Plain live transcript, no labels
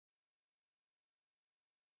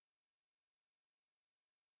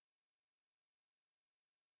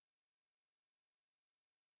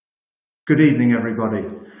Good evening, everybody.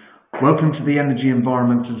 Welcome to the Energy,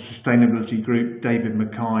 Environment and Sustainability Group David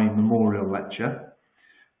MacKay Memorial Lecture.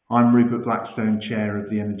 I'm Rupert Blackstone, Chair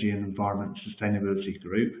of the Energy and Environment and Sustainability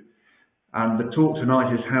Group. And the talk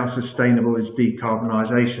tonight is How Sustainable is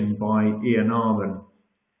Decarbonisation by Ian Arbon.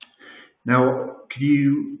 Now, could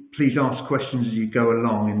you please ask questions as you go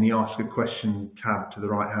along in the Ask a Question tab to the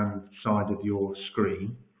right-hand side of your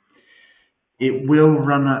screen. It will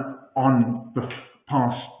run on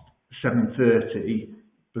past 7:30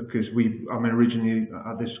 because originally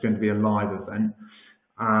this was going to be a live event,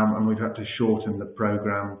 and we've had to shorten the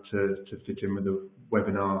program to fit in with the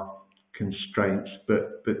webinar constraints,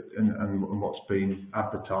 and what's been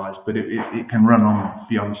advertised. But it can run on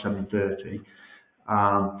beyond 7:30.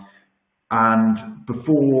 And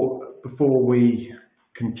before we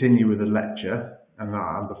continue with the lecture,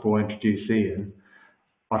 and before I introduce Ian,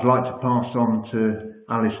 I'd like to pass on to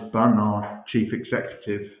Alice Bunn, our Chief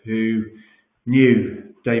Executive, who knew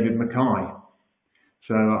David MacKay.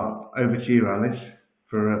 So over to you, Alice,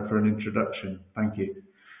 for an introduction. Thank you.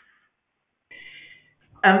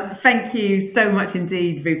 Thank you so much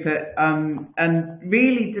indeed, Rupert. And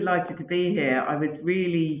really delighted to be here. I was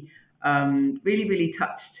really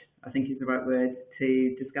touched, I think is the right word,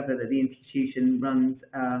 to discover that the institution runs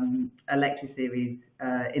a lecture series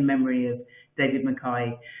in memory of David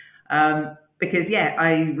MacKay. Because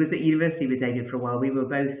I was at university with David for a while. We were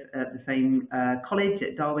both at the same college,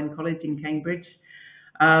 at Darwin College in Cambridge.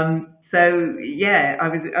 I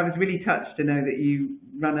was really touched to know that you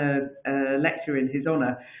run a lecture in his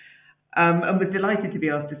honour, and was delighted to be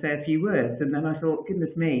asked to say a few words. And then I thought,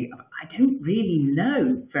 goodness me, I don't really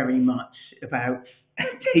know very much about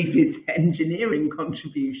David's engineering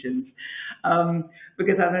contributions,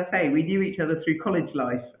 because as I say, we knew each other through college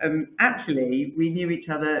life, and actually we knew each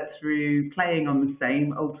other through playing on the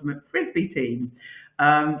same ultimate frisbee team.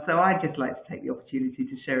 So I'd just like to take the opportunity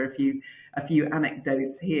to share a few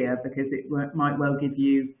anecdotes here, because it might well give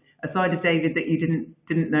you a side of David that you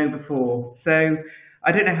didn't know before. So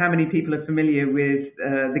I don't know how many people are familiar with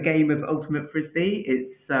the game of ultimate frisbee.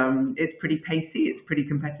 It's pretty pacey, it's pretty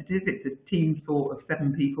competitive. It's a team sport of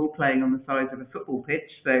 7 people playing on the size of a football pitch,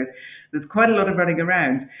 so there's quite a lot of running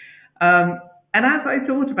around. And as I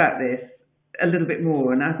thought about this a little bit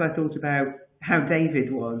more, and as I thought about how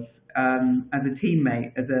David was as a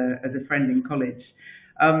teammate, as a friend in college,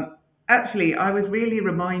 actually I was really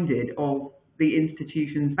reminded of the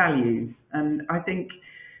institution's values, and I think,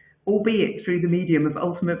 albeit through the medium of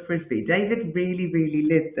ultimate frisbee, David really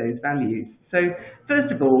lived those values. So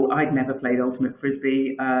first of all, I'd never played ultimate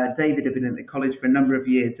frisbee. David had been at the college for a number of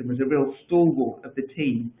years and was a real stalwart of the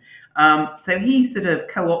team. So he sort of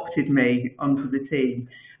co-opted me onto the team.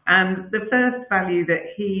 And the first value that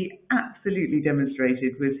he absolutely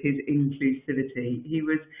demonstrated was his inclusivity. He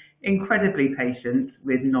was incredibly patient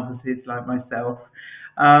with novices like myself,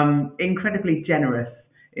 incredibly generous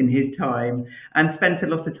in his time, and spent a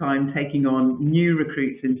lot of time taking on new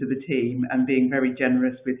recruits into the team and being very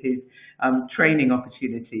generous with his training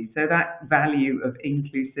opportunities. So that value of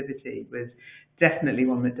inclusivity was definitely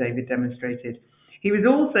one that David demonstrated. He was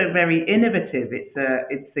also very innovative.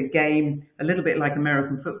 It's a game a little bit like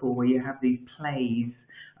American football, where you have these plays,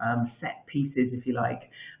 set pieces, if you like.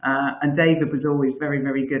 And David was always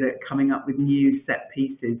very good at coming up with new set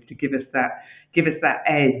pieces to give us that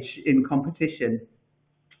edge in competition.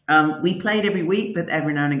 We played every week, but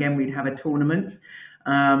every now and again we'd have a tournament.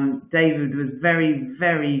 David was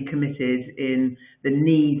very committed in the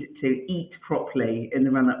need to eat properly in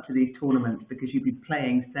the run-up to these tournaments, because you'd be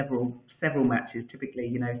playing several matches,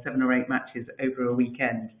 typically 7 or 8 matches over a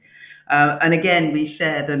weekend. And again, we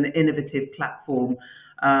shared an innovative platform.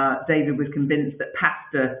 David was convinced that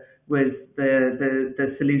pasta was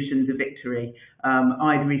the solution to victory.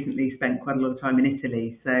 I'd recently spent quite a lot of time in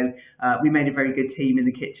Italy, so we made a very good team in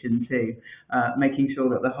the kitchen too, making sure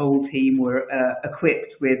that the whole team were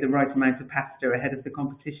equipped with the right amount of pasta ahead of the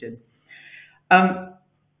competition. And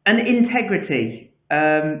integrity,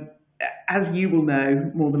 as you will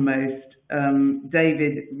know more than most,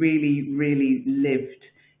 David really lived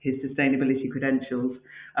his sustainability credentials.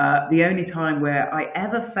 The only time where I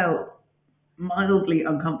ever felt mildly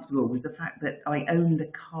uncomfortable was the fact that I owned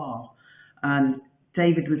a car, and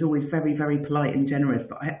David was always very polite and generous,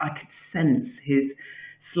 but I could sense his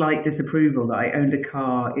slight disapproval that I owned a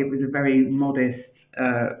car. It was a very modest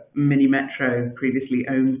Mini Metro, previously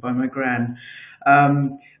owned by my gran,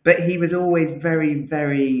 but he was always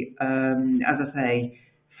very as I say,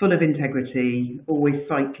 full of integrity, always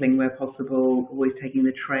cycling where possible, always taking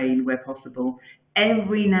the train where possible.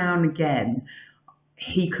 Every now and again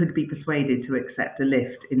he could be persuaded to accept a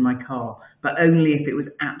lift in my car, but only if it was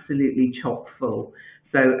absolutely chock full.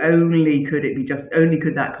 So only could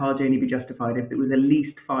that car journey be justified if there was at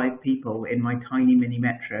least 5 people in my tiny mini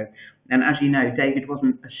metro. And as you know, David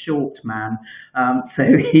wasn't a short man, so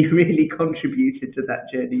he really contributed to that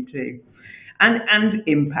journey too. And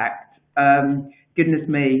impact. Goodness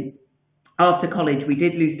me. After college, we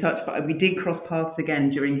did lose touch, but we did cross paths again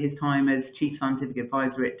during his time as Chief Scientific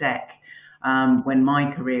Advisor at DEC, when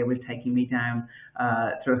my career was taking me down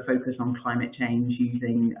through a focus on climate change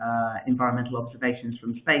using environmental observations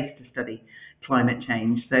from space to study climate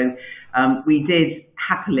change. So we did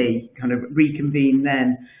happily kind of reconvene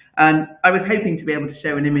then. And I was hoping to be able to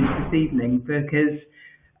show an image this evening because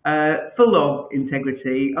full of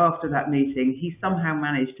integrity, after that meeting, he somehow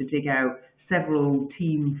managed to dig out several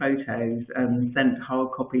team photos and sent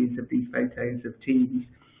hard copies of these photos of teams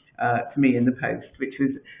to me in the post, which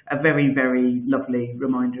was a very, very lovely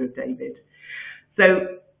reminder of David.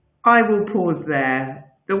 So I will pause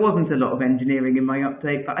there. There wasn't a lot of engineering in my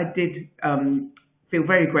update, but I did feel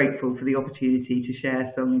very grateful for the opportunity to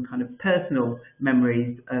share some kind of personal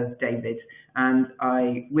memories of David. And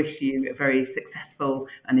I wish you a very successful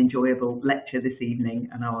and enjoyable lecture this evening,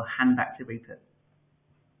 and I'll hand back to Rupert.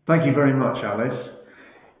 Thank you very much, Alice.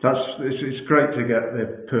 It's great to get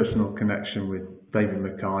the personal connection with David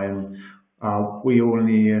MacKay, and we all in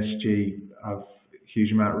EESG have a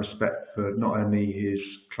huge amount of respect for not only his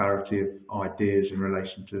clarity of ideas in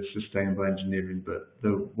relation to sustainable engineering, but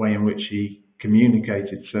the way in which he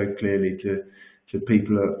communicated so clearly to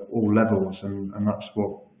people at all levels, and that's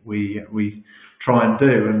what we try and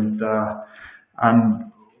do.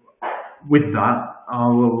 And with that, I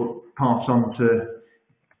will pass on to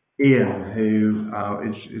Ian, who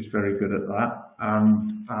is very good at that.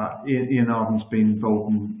 Ian Arbon's been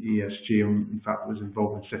involved in EESG, and in fact was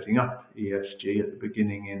involved in setting up EESG at the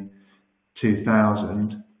beginning in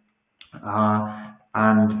 2000.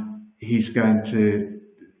 And he's going to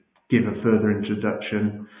give a further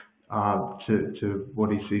introduction to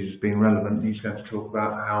what he sees as being relevant. He's going to talk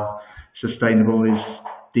about how sustainable is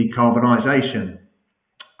decarbonisation.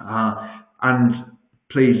 And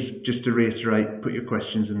please, just to reiterate, put your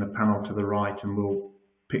questions in the panel to the right and we'll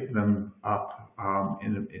pick them up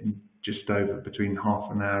in just over between half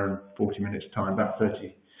an hour and 40 minutes time,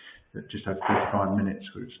 just over 35 minutes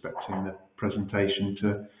we're expecting the presentation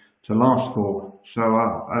to last for. So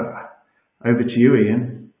over to you,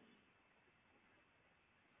 Ian.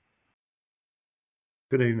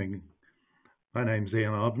 Good evening. My name's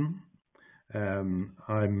Ian Arbon. I'm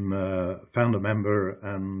founder member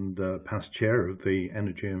and past chair of the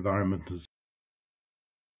Energy Environment.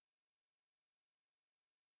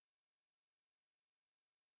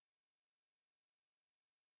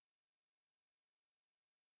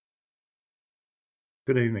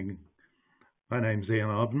 Good evening. My name's Ian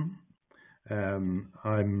Arbon.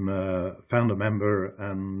 I'm founder member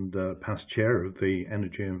and past chair of the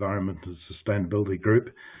Energy Environment and Sustainability Group.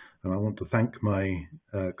 And I want to thank my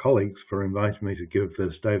colleagues for inviting me to give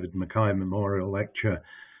this David MacKay Memorial Lecture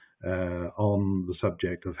on the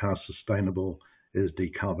subject of how sustainable is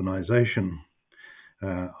decarbonisation.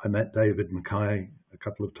 I met David MacKay a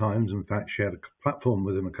couple of times, in fact shared a platform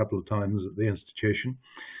with him a couple of times at the institution,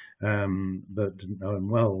 but didn't know him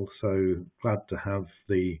well, so glad to have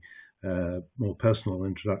the more personal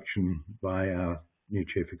introduction by our new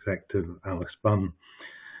Chief Executive, Alice Bunn.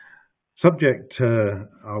 Subject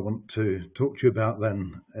I want to talk to you about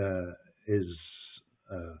then is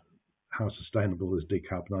how sustainable is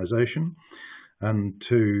decarbonisation, and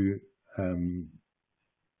to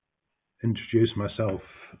introduce myself.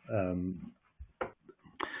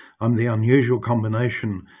 I'm the unusual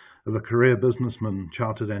combination of a career businessman,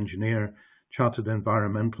 chartered engineer, chartered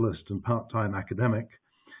environmentalist and part-time academic,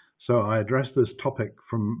 so I address this topic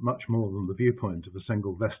from much more than the viewpoint of a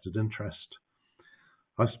single vested interest.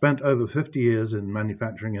 I've spent over 50 years in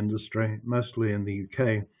manufacturing industry, mostly in the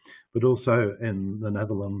UK, but also in the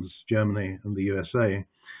Netherlands, Germany and the USA.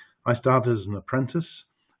 I started as an apprentice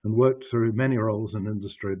and worked through many roles in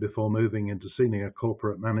industry before moving into senior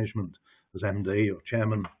corporate management as MD or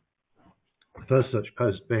chairman. The first such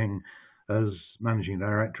post being as Managing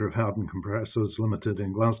Director of Howden Compressors Limited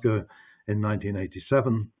in Glasgow in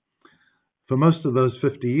 1987. For most of those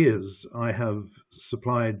 50 years, I have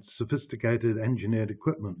supplied sophisticated engineered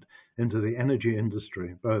equipment into the energy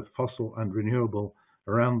industry, both fossil and renewable,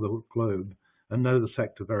 around the globe, and know the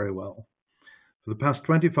sector very well. For the past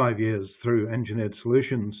 25 years, through Engineered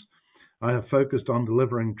Solutions, I have focused on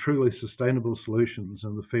delivering truly sustainable solutions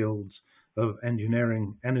in the fields of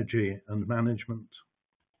engineering, energy, and management.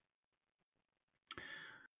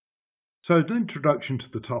 So, an introduction to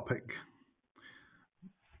the topic.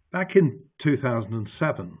 Back in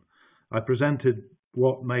 2007, I presented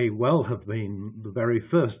what may well have been the very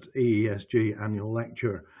first EESG annual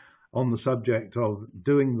lecture on the subject of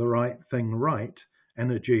doing the right thing right,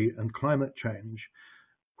 energy and climate change,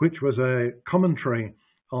 which was a commentary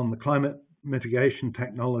on the climate mitigation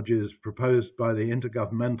technologies proposed by the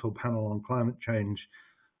Intergovernmental Panel on Climate Change,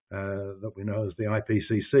 that we know as the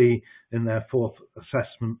IPCC, in their fourth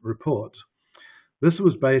assessment report. This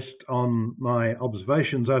was based on my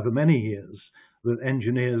observations over many years that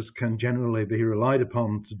engineers can generally be relied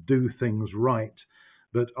upon to do things right,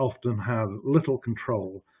 but often have little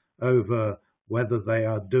control over whether they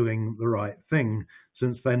are doing the right thing,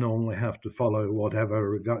 since they normally have to follow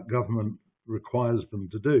whatever government requires them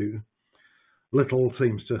to do. Little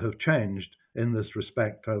seems to have changed in this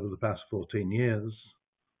respect over the past 14 years.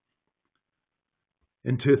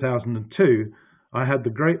 In 2002, I had the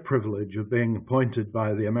great privilege of being appointed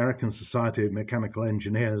by the American Society of Mechanical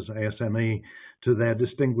Engineers, ASME, to their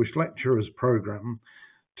Distinguished Lecturers Program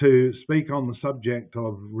to speak on the subject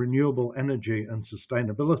of renewable energy and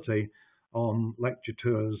sustainability on lecture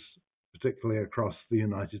tours, particularly across the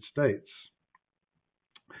United States.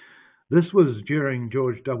 This was during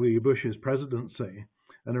George W. Bush's presidency,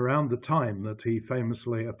 and around the time that he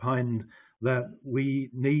famously opined that we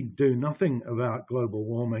need do nothing about global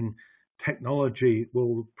warming, technology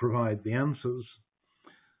will provide the answers.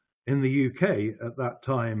 In the UK at that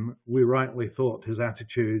time, we rightly thought his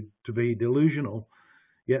attitude to be delusional,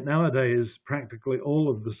 yet nowadays practically all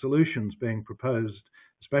of the solutions being proposed,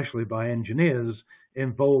 especially by engineers,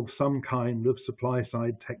 involve some kind of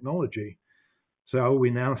supply-side technology. So are we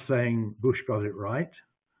now saying Bush got it right?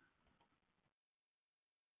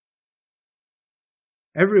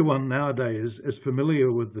 Everyone nowadays is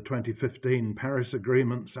familiar with the 2015 Paris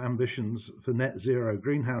Agreement's ambitions for net zero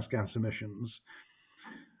greenhouse gas emissions,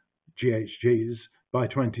 GHGs, by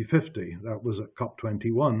 2050. That was at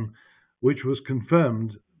COP21, which was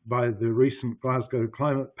confirmed by the recent Glasgow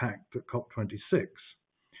Climate Pact at COP26.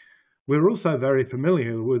 We're also very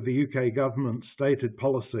familiar with the UK government's stated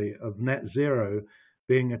policy of net zero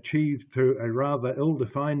being achieved through a rather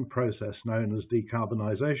ill-defined process known as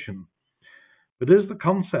decarbonisation. But is the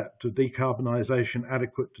concept of decarbonisation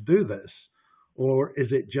adequate to do this, or is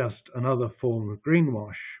it just another form of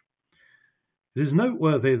greenwash? It is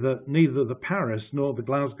noteworthy that neither the Paris nor the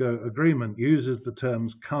Glasgow Agreement uses the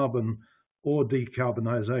terms carbon or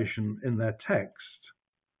decarbonisation in their text.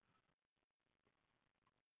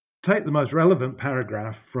 Take the most relevant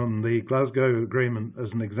paragraph from the Glasgow Agreement as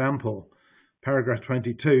an example. Paragraph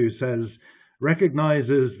 22 says,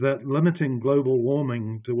 recognises that limiting global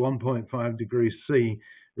warming to 1.5 degrees C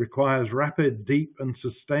requires rapid, deep and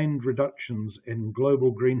sustained reductions in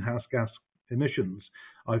global greenhouse gas emissions.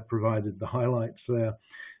 I've provided the highlights there,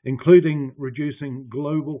 including reducing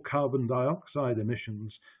global carbon dioxide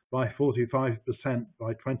emissions by 45%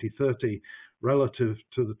 by 2030 relative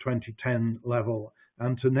to the 2010 level,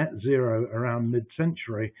 and to net zero around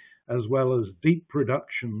mid-century, as well as deep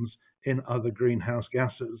reductions in other greenhouse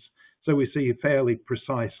gases. So we see fairly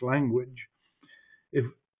precise language. If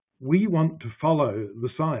we want to follow the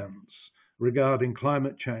science regarding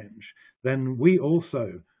climate change, then we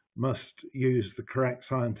also must use the correct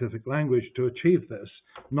scientific language to achieve this,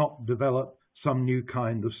 not develop some new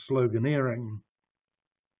kind of sloganeering.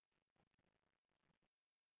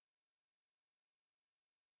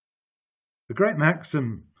 The great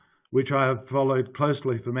maxim, which I have followed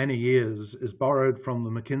closely for many years, is borrowed from the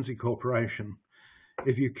McKinsey Corporation.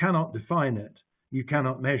 If you cannot define it, you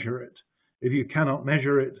cannot measure it. If you cannot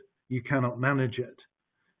measure it, you cannot manage it.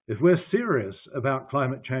 If we're serious about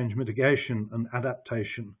climate change mitigation and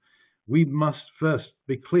adaptation, we must first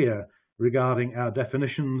be clear regarding our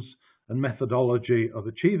definitions and methodology of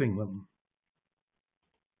achieving them.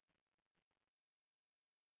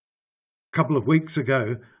 A couple of weeks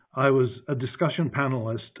ago, I was a discussion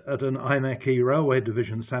panelist at an IMechE Railway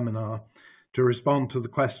Division seminar to respond to the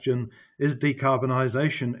question, is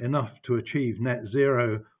decarbonisation enough to achieve net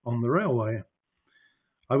zero on the railway?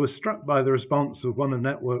 I was struck by the response of one of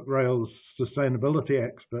Network Rail's sustainability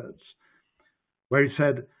experts, where he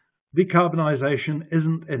said, decarbonisation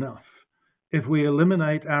isn't enough. If we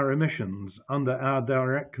eliminate our emissions under our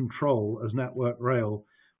direct control as Network Rail,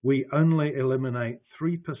 we only eliminate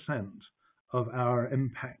 3% of our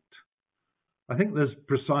impact. I think this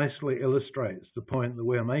precisely illustrates the point that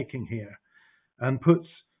we're making here and puts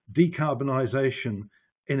decarbonisation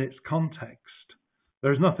in its context.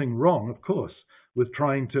 There's nothing wrong, of course, with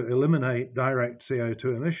trying to eliminate direct CO2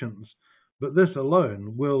 emissions, but this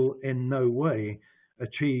alone will in no way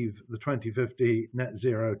achieve the 2050 net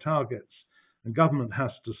zero targets, and government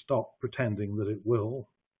has to stop pretending that it will.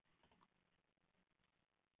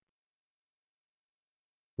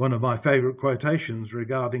 One of my favourite quotations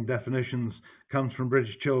regarding definitions comes from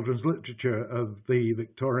British children's literature of the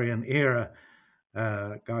Victorian era,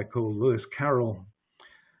 a guy called Lewis Carroll.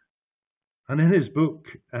 And in his book,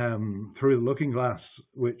 Through the Looking Glass,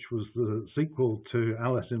 which was the sequel to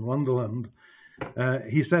Alice in Wonderland,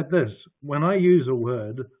 he said this: "When I use a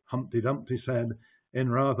word," Humpty Dumpty said in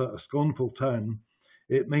rather a scornful tone,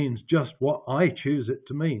 "it means just what I choose it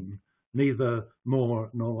to mean, neither more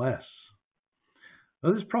nor less."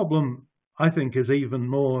 Now, this problem, I think, is even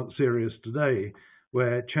more serious today,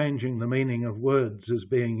 where changing the meaning of words is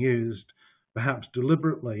being used, perhaps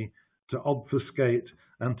deliberately, to obfuscate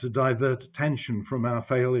and to divert attention from our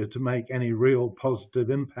failure to make any real positive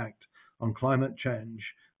impact on climate change,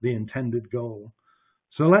 the intended goal.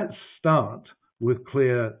 So let's start with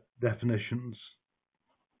clear definitions.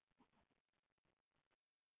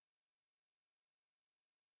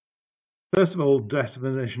 First of all,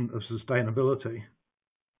 definition of sustainability.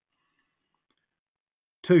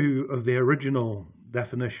 Two of the original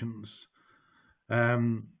definitions.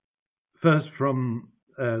 First, from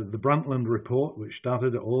the Brundtland Report, which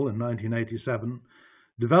started it all in 1987,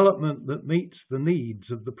 development that meets the needs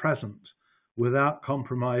of the present without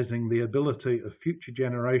compromising the ability of future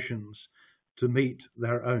generations to meet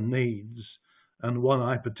their own needs. And one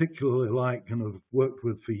I particularly like and have worked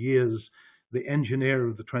with for years, the engineer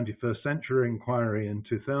of the 21st Century Inquiry in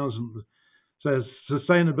 2000, says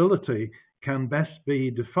sustainability can best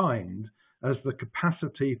be defined as the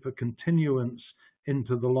capacity for continuance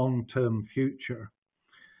into the long-term future.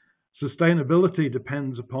 Sustainability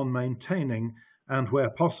depends upon maintaining and, where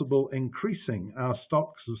possible, increasing our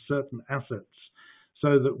stocks of certain assets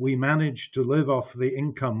so that we manage to live off the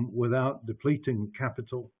income without depleting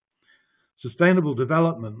capital. Sustainable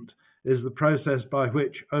development is the process by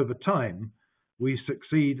which, over time, we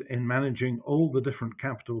succeed in managing all the different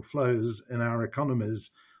capital flows in our economies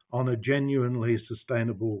on a genuinely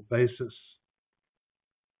sustainable basis.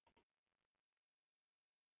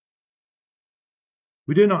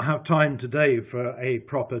 We do not have time today for a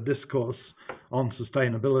proper discourse on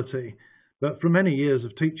sustainability, but from many years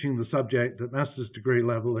of teaching the subject at master's degree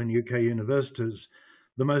level in UK universities,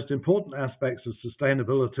 the most important aspects of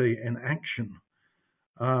sustainability in action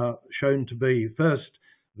are shown to be, first,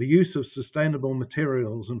 the use of sustainable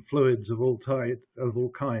materials and fluids of all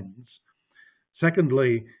kinds.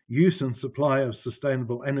 Secondly, use and supply of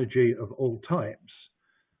sustainable energy of all types.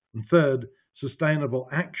 And third, sustainable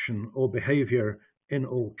action or behaviour in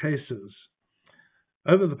all cases.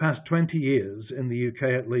 Over the past 20 years, in the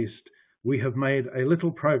UK at least, we have made a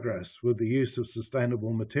little progress with the use of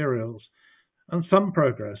sustainable materials and some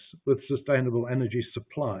progress with sustainable energy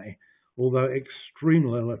supply, although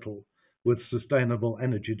extremely little with sustainable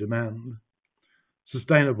energy demand.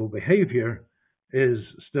 Sustainable behaviour is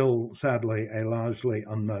still, sadly, a largely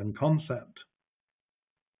unknown concept.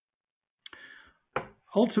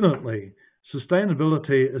 Ultimately,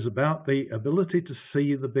 sustainability is about the ability to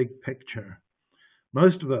see the big picture.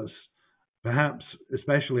 Most of us, perhaps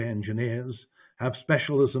especially engineers, have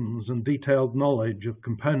specialisms and detailed knowledge of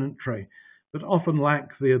componentry, but often lack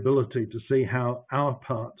the ability to see how our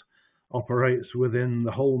part operates within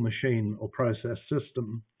the whole machine or process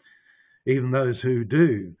system. Even those who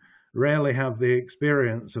do rarely have the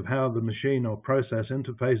experience of how the machine or process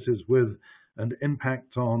interfaces with and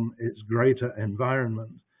impacts on its greater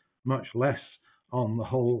environment, much less on the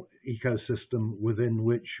whole ecosystem within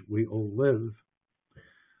which we all live.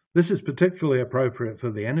 This is particularly appropriate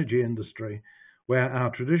for the energy industry, where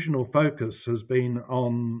our traditional focus has been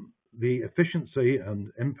on the efficiency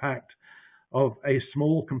and impact of a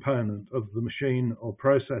small component of the machine or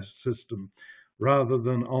process system, rather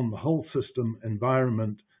than on the whole system,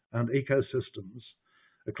 environment, and ecosystems.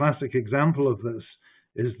 A classic example of this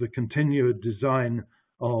is the continued design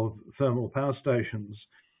of thermal power stations,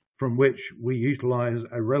 from which we utilize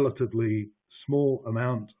a relatively small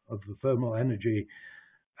amount of the thermal energy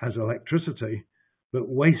as electricity, but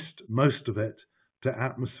waste most of it to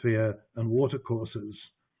atmosphere and watercourses,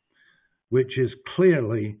 which is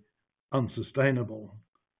clearly unsustainable.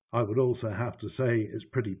 I would also have to say it's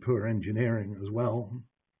pretty poor engineering as well.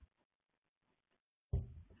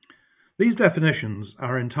 These definitions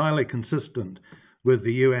are entirely consistent with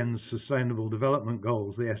the UN's Sustainable Development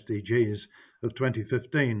Goals, the SDGs, of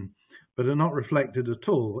 2015, but are not reflected at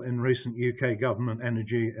all in recent UK government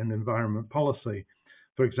energy and environment policy.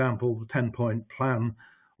 For example, the 10-point plan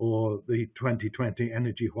or the 2020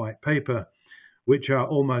 Energy White Paper, which are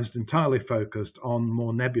almost entirely focused on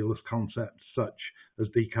more nebulous concepts such as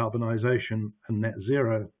decarbonisation and net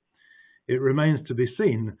zero. It remains to be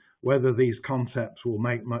seen whether these concepts will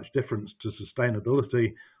make much difference to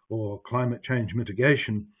sustainability or climate change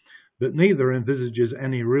mitigation, but neither envisages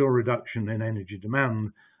any real reduction in energy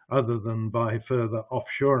demand other than by further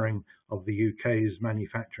offshoring of the UK's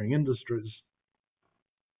manufacturing industries.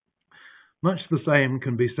 Much the same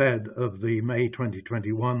can be said of the May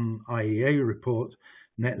 2021 IEA report,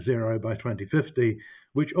 Net Zero by 2050,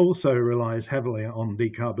 which also relies heavily on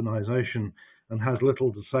decarbonisation and has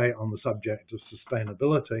little to say on the subject of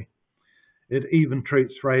sustainability. It even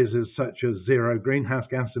treats phrases such as zero greenhouse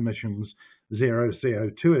gas emissions, zero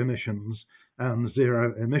CO2 emissions, and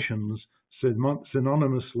zero emissions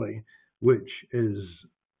synonymously, which is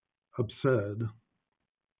absurd.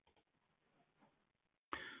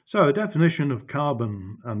 So, a definition of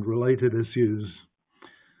carbon and related issues.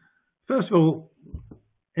 First of all,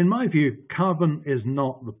 in my view, carbon is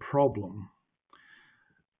not the problem.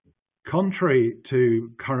 Contrary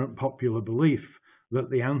to current popular belief that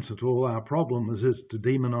the answer to all our problems is to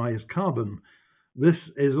demonize carbon, this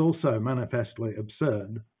is also manifestly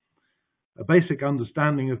absurd. A basic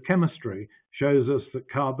understanding of chemistry shows us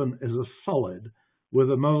that carbon is a solid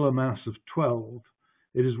with a molar mass of 12.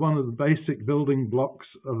 It is one of the basic building blocks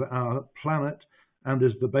of our planet and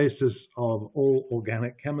is the basis of all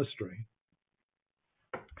organic chemistry.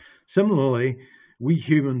 Similarly, we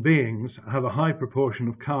human beings have a high proportion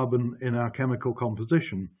of carbon in our chemical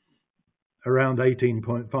composition, around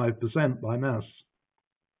 18.5% by mass.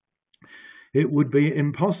 It would be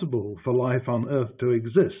impossible for life on Earth to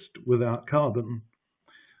exist without carbon.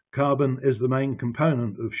 Carbon is the main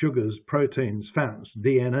component of sugars, proteins, fats,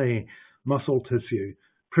 DNA, muscle tissue,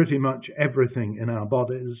 pretty much everything in our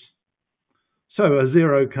bodies. So a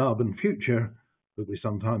zero carbon future that we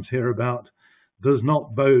sometimes hear about does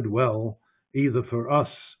not bode well either for us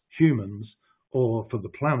humans or for the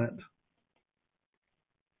planet.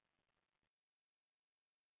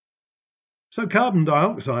 So carbon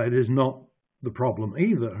dioxide is not the problem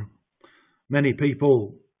either. Many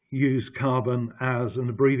people use carbon as an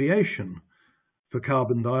abbreviation for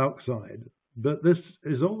carbon dioxide, but this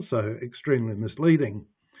is also extremely misleading.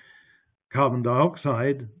 Carbon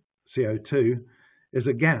dioxide, CO2, is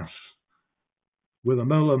a gas with a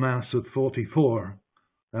molar mass of 44.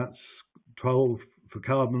 That's 12 for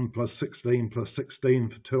carbon plus 16 plus 16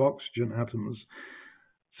 for 2 oxygen atoms.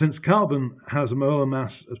 Since carbon has a molar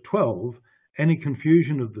mass of 12, any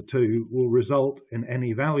confusion of the two will result in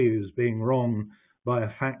any values being wrong by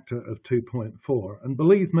a factor of 2.4. And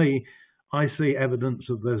believe me, I see evidence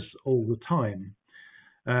of this all the time.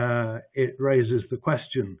 It raises the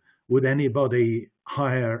question, would anybody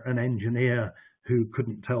hire an engineer who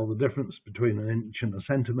couldn't tell the difference between an inch and a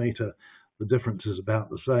centimetre? The difference is about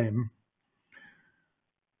the same.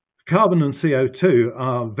 Carbon and CO2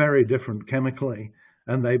 are very different chemically,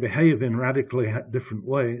 and they behave in radically different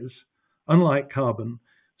ways. Unlike carbon,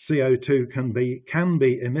 CO2 can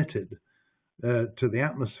be emitted to the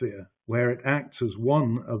atmosphere, where it acts as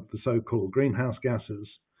one of the so-called greenhouse gases,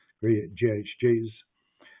 GHGs.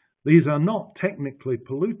 These are not technically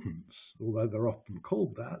pollutants, although they're often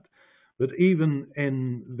called that, but even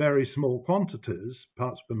in very small quantities,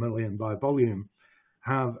 parts per million by volume,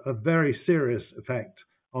 have a very serious effect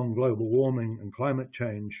on global warming and climate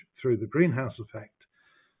change through the greenhouse effect.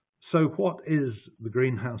 So what is the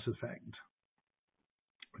greenhouse effect?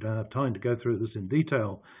 We don't have time to go through this in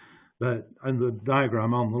detail, but in the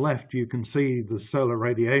diagram on the left, you can see the solar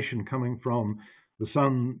radiation coming from the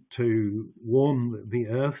sun to warm the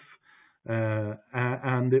Earth,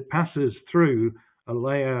 and it passes through a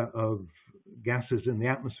layer of gases in the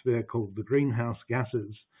atmosphere called the greenhouse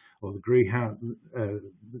gases, or the greenhouse,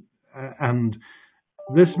 and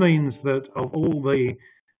this means that of all the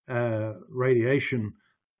radiation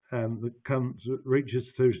that reaches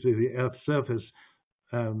through to the Earth's surface,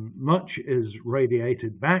 much is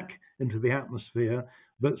radiated back into the atmosphere,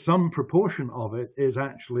 but some proportion of it is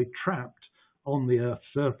actually trapped on the Earth's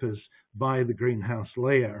surface by the greenhouse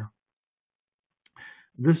layer.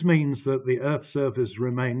 This means that the Earth's surface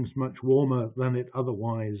remains much warmer than it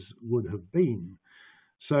otherwise would have been.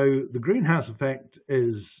 So the greenhouse effect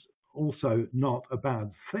is also not a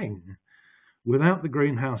bad thing. Without the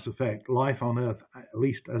greenhouse effect, life on Earth, at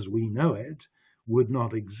least as we know it, would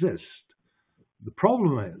not exist. The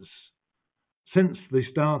problem is, since the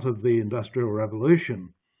start of the Industrial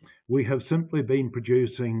Revolution, we have simply been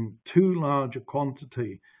producing too large a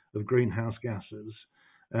quantity of greenhouse gases,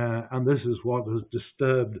 and this is what has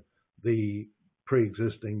disturbed the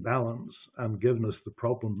pre-existing balance and given us the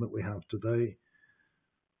problem that we have today.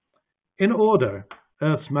 In order,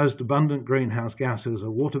 Earth's most abundant greenhouse gases are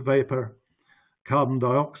water vapor, carbon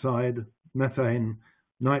dioxide, methane,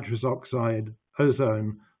 nitrous oxide,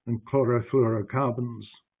 ozone, and chlorofluorocarbons.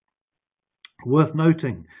 Worth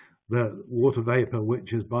noting that water vapour,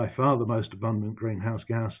 which is by far the most abundant greenhouse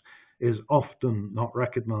gas, is often not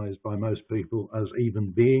recognised by most people as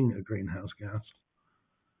even being a greenhouse gas.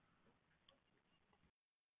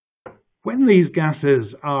 When these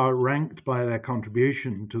gases are ranked by their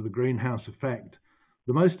contribution to the greenhouse effect,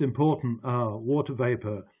 the most important are water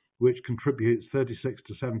vapour, which contributes 36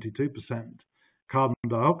 to 72%, carbon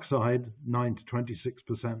dioxide 9 to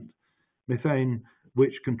 26%, methane,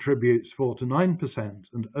 which contributes 4 to 9%,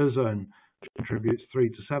 and ozone, which contributes 3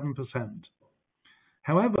 to 7%.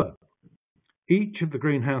 However, each of the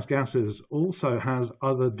greenhouse gases also has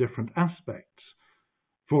other different aspects.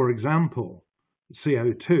 For example,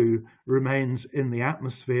 CO2 remains in the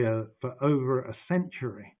atmosphere for over a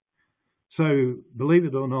century. So, believe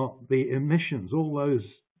it or not, the emissions, all those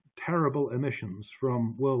terrible emissions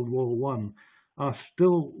from World War I, are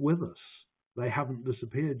still with us. They haven't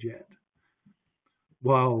disappeared yet.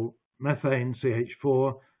 While methane,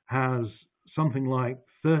 CH4, has something like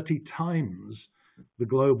 30 times the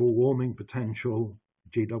global warming potential,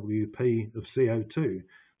 GWP, of CO2.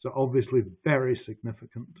 So obviously very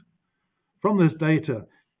significant. From this data,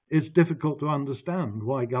 it's difficult to understand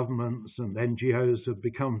why governments and NGOs have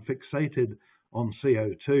become fixated on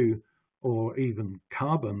CO2, or even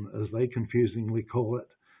carbon, as they confusingly call it,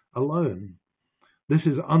 alone. This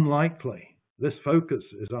is unlikely. This focus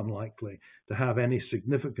is unlikely to have any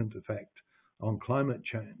significant effect on climate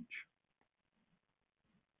change.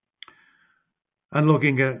 And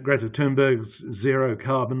looking at Greta Thunberg's zero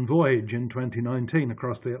carbon voyage in 2019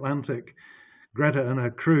 across the Atlantic, Greta and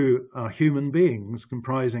her crew are human beings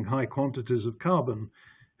comprising high quantities of carbon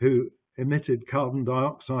who emitted carbon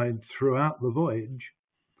dioxide throughout the voyage.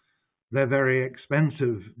 Their very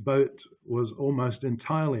expensive boat was almost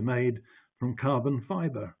entirely made from carbon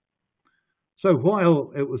fibre. So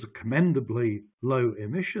while it was a commendably low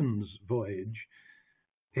emissions voyage,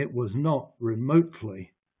 it was not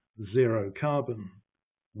remotely zero carbon.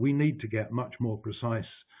 We need to get much more precise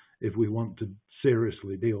if we want to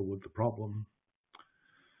seriously deal with the problem.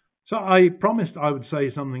 So I promised I would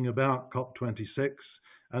say something about COP26,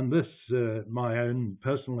 and this, my own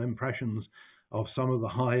personal impressions of some of the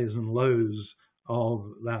highs and lows of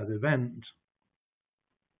that event.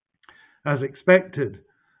 As expected,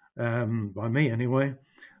 by me anyway,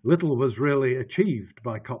 little was really achieved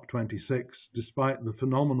by COP26, despite the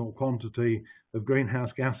phenomenal quantity of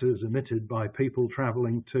greenhouse gases emitted by people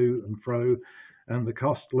travelling to and fro, and the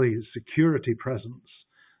costly security presence,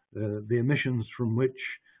 the emissions from which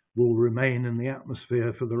will remain in the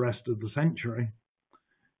atmosphere for the rest of the century.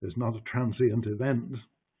 It's not a transient event.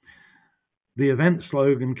 The event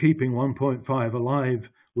slogan, "Keeping 1.5 alive,"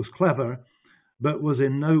 was clever, but was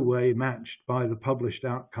in no way matched by the published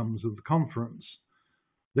outcomes of the conference.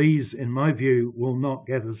 These, in my view, will not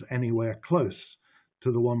get us anywhere close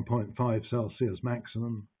to the 1.5 Celsius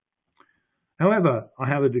maximum. However, I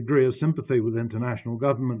have a degree of sympathy with international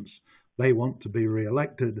governments. They want to be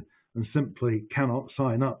re-elected and simply cannot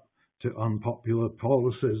sign up to unpopular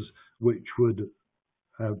policies which would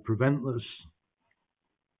prevent this.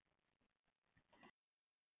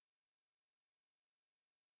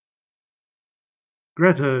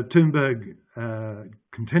 Greta Thunberg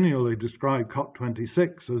continually described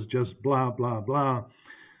COP26 as just blah, blah, blah.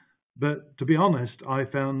 But to be honest, I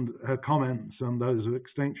found her comments and those of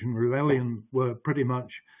Extinction Rebellion were pretty much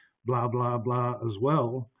blah, blah, blah as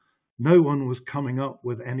well. No one was coming up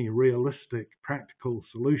with any realistic, practical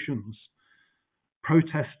solutions.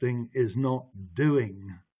 Protesting is not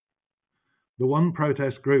doing. The one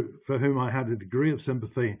protest group for whom I had a degree of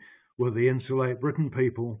sympathy were the Insulate Britain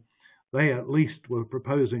people. They at least were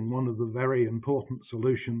proposing one of the very important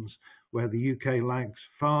solutions where the UK lags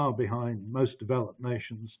far behind most developed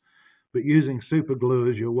nations. But using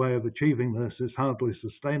superglue as your way of achieving this is hardly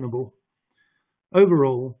sustainable.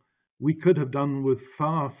 Overall, we could have done with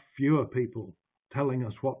far fewer people telling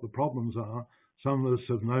us what the problems are. Some of us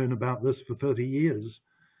have known about this for 30 years,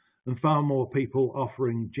 and far more people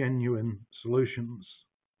offering genuine solutions.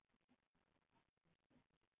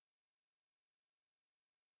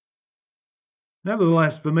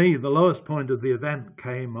 Nevertheless, for me, the lowest point of the event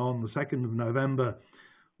came on the 2nd of November,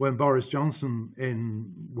 when Boris Johnson,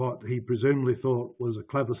 in what he presumably thought was a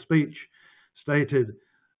clever speech, stated,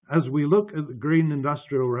 "As we look at the green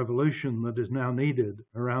industrial revolution that is now needed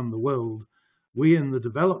around the world, we in the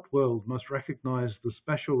developed world must recognize the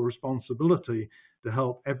special responsibility to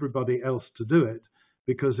help everybody else to do it,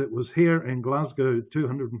 because it was here in Glasgow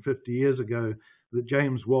 250 years ago that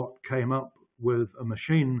James Watt came up with a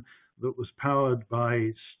machine that was powered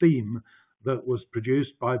by steam that was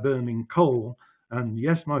produced by burning coal. And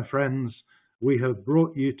yes, my friends, we have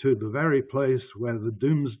brought you to the very place where the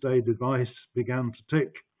doomsday device began to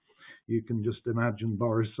tick. You can just imagine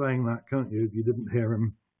Boris saying that, can't you, if you didn't hear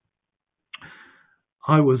him?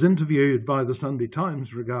 I was interviewed by the Sunday Times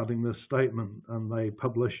regarding this statement, and they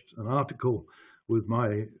published an article with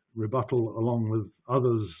my rebuttal along with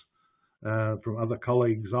others from other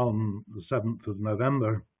colleagues on the 7th of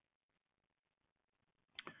November.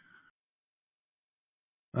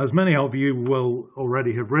 As many of you will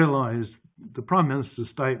already have realised, the Prime Minister's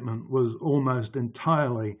statement was almost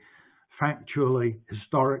entirely factually,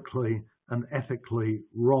 historically and ethically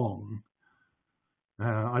wrong.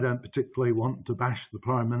 I don't particularly want to bash the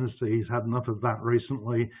Prime Minister. He's had enough of that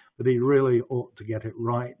recently, but he really ought to get it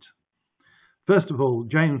right. First of all,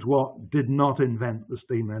 James Watt did not invent the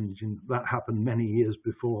steam engine. That happened many years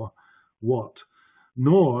before Watt.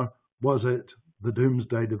 Nor was it the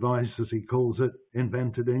doomsday device, as he calls it,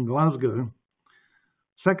 invented in Glasgow.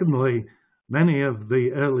 Secondly, many of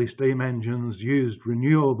the early steam engines used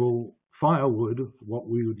renewable firewood, what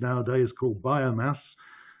we would nowadays call biomass,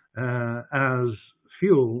 as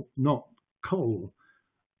fuel, not coal.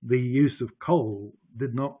 The use of coal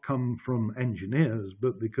did not come from engineers,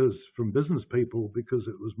 but from business people, because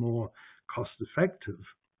it was more cost effective.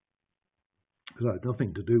 It had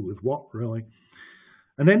nothing to do with Watt, really.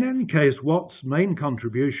 And in any case, Watt's main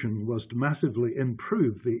contribution was to massively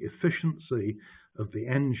improve the efficiency of the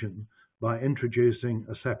engine by introducing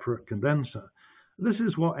a separate condenser. This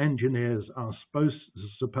is what engineers are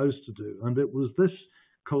supposed to do, and it was this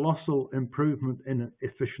colossal improvement in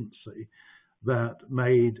efficiency that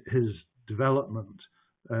made his development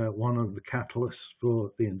one of the catalysts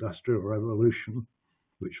for the Industrial Revolution,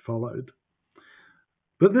 which followed.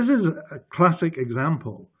 But this is a classic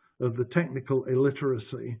example of the technical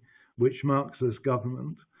illiteracy which marks this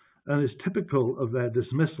government, and is typical of their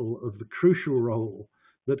dismissal of the crucial role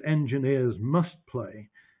that engineers must play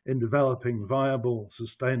in developing viable,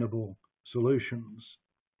 sustainable solutions.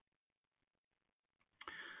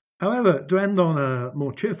 However, to end on a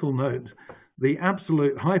more cheerful note, the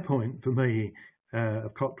absolute high point for me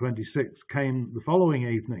of COP26 came the following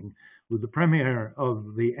evening with the premiere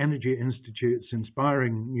of the Energy Institute's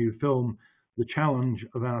inspiring new film, The Challenge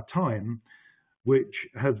of Our Time, which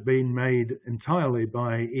has been made entirely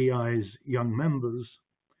by EI's young members,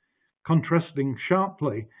 contrasting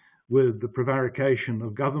sharply with the prevarication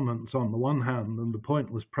of governments on the one hand and the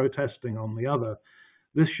pointless protesting on the other.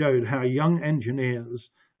 This showed how young engineers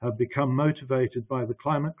have become motivated by the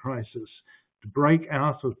climate crisis to break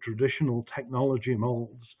out of traditional technology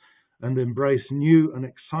molds and embrace new and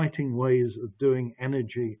exciting ways of doing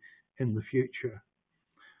energy in the future.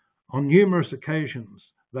 On numerous occasions,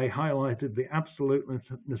 they highlighted the absolute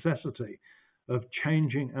necessity of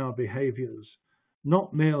changing our behaviours,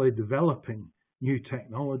 not merely developing new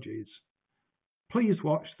technologies. Please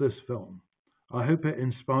watch this film. I hope it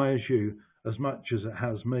inspires you as much as it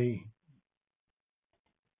has me.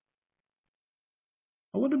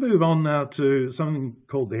 I want to move on now to something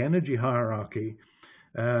called the energy hierarchy,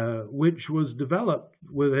 which was developed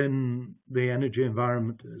within the Energy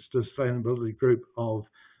Environment Sustainability Group of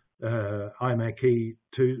IMechE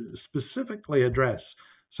to specifically address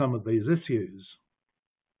some of these issues.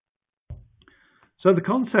 So the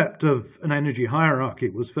concept of an energy hierarchy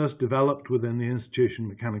was first developed within the Institution of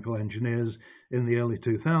Mechanical Engineers in the early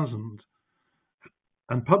 2000s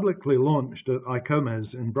and publicly launched at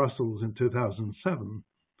IMechE in Brussels in 2007.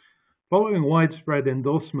 Following widespread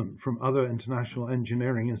endorsement from other international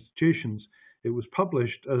engineering institutions, it was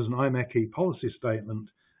published as an IMechE policy statement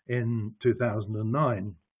in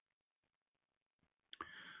 2009.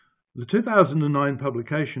 The 2009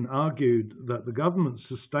 publication argued that the government's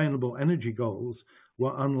sustainable energy goals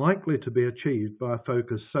were unlikely to be achieved by a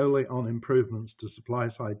focus solely on improvements to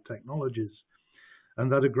supply-side technologies, and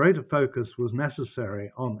that a greater focus was necessary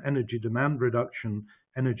on energy demand reduction,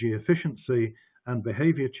 energy efficiency, and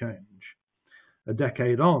behaviour change. A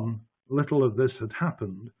decade on, little of this had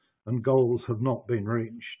happened, and goals have not been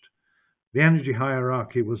reached. The energy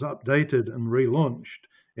hierarchy was updated and relaunched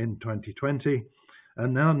in 2020,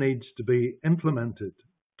 and now needs to be implemented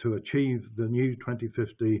to achieve the new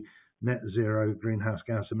 2050 net zero greenhouse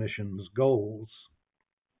gas emissions goals.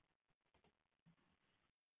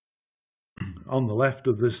 On the left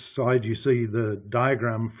of this slide, you see the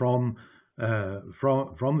diagram from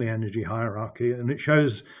the energy hierarchy, and it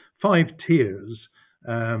shows 5 tiers,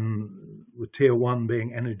 with tier 1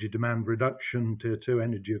 being energy demand reduction, tier 2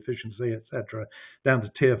 energy efficiency, etc., down to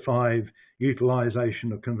tier 5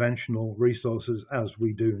 utilization of conventional resources as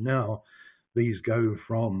we do now. these go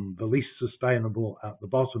from the least sustainable at the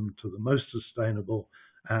bottom to the most sustainable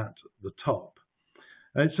at the top.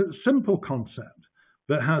 It's a simple concept,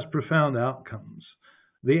 but has profound outcomes.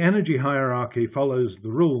 The energy hierarchy follows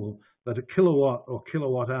the rule that a kilowatt or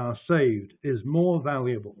kilowatt hour saved is more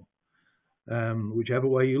valuable, whichever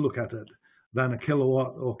way you look at it, than a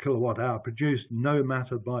kilowatt or kilowatt hour produced, no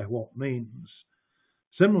matter by what means.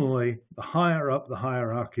 Similarly, the higher up the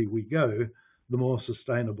hierarchy we go, the more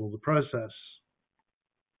sustainable the process.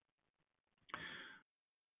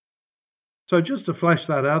 So just to flesh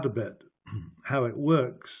that out a bit, how it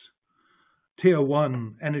works, Tier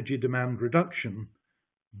 1 energy demand reduction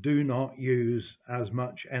do not use as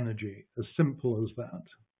much energy, as simple as that.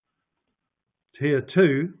 Tier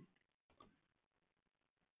 2,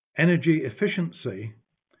 energy efficiency,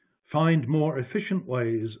 find more efficient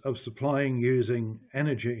ways of supplying using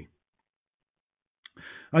energy.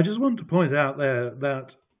 I just want to point out there that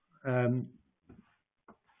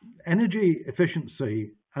energy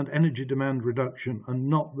efficiency and energy demand reduction are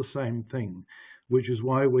not the same thing, which is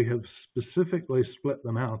why we have specifically split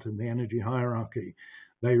them out in the energy hierarchy.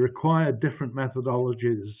 They require different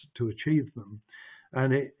methodologies to achieve them.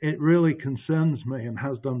 And it really concerns me, and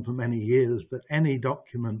has done for many years, that any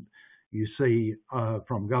document you see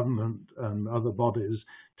from government and other bodies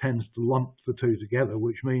tends to lump the two together,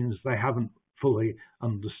 which means they haven't fully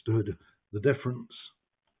understood the difference.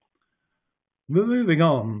 Moving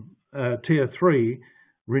on, Tier 3,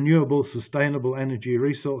 renewable sustainable energy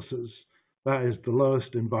resources. That is the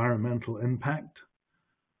lowest environmental impact.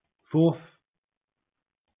 Fourth,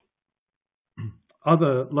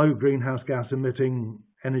 other low greenhouse gas emitting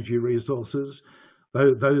energy resources,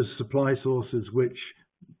 those supply sources which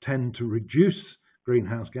tend to reduce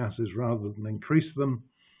greenhouse gases rather than increase them.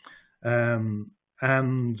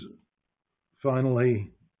 And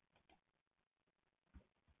finally,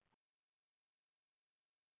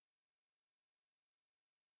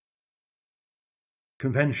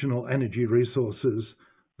 conventional energy resources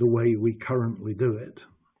the way we currently do it.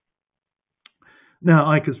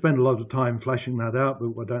 Now, I could spend a lot of time fleshing that out,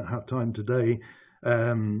 but we don't have time today.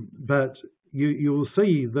 But you will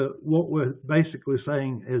see that what we're basically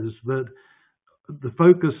saying is that the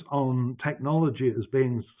focus on technology as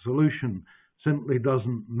being the solution simply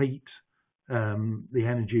doesn't meet the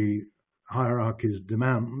energy hierarchy's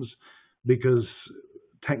demands, because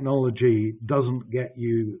technology doesn't get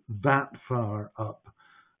you that far up.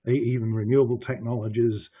 Even renewable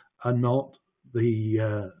technologies are not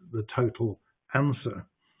the total answer.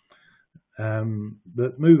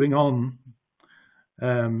 But moving on,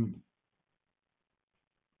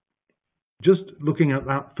 just looking at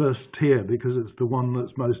that first tier, because it's the one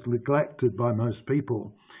that's most neglected by most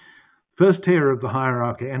people. First tier of the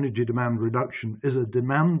hierarchy, energy demand reduction, is a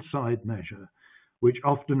demand side measure which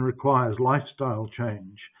often requires lifestyle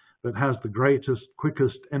change, but has the greatest,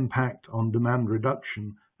 quickest impact on demand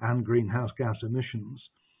reduction and greenhouse gas emissions.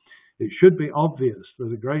 It should be obvious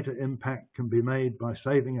that a greater impact can be made by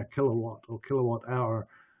saving a kilowatt or kilowatt hour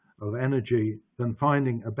of energy than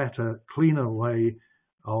finding a better, cleaner way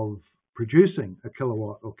of producing a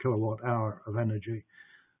kilowatt or kilowatt hour of energy.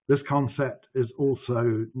 This concept is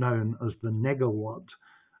also known as the negawatt,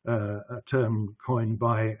 a term coined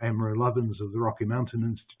by Amory Lovins of the Rocky Mountain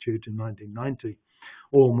Institute in 1990,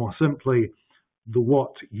 or more simply, the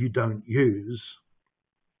what you don't use.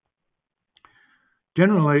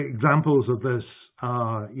 Generally, examples of this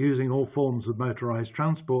are using all forms of motorized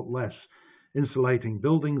transport less, insulating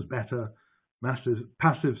buildings better,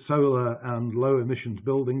 passive solar and low emissions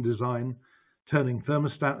building design, turning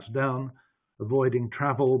thermostats down, avoiding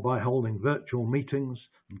travel by holding virtual meetings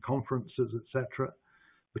and conferences, etc.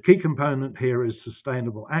 The key component here is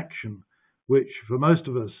sustainable action, which for most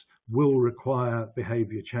of us will require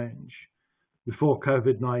behavior change. Before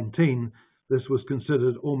COVID-19, this was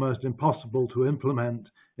considered almost impossible to implement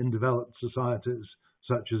in developed societies,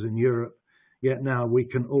 such as in Europe, yet now we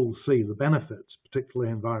can all see the benefits,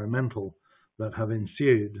 particularly environmental, that have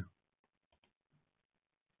ensued.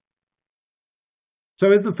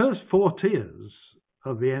 So if the first four tiers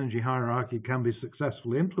of the energy hierarchy can be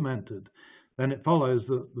successfully implemented, then it follows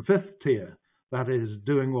that the fifth tier, that is,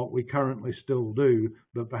 doing what we currently still do,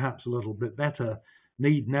 but perhaps a little bit better,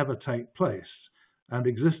 need never take place, and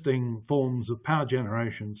existing forms of power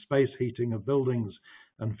generation, space heating of buildings,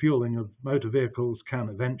 and fueling of motor vehicles can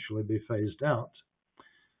eventually be phased out.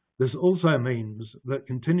 This also means that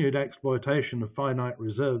continued exploitation of finite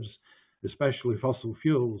reserves, especially fossil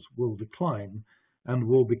fuels, will decline and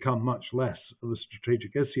will become much less of a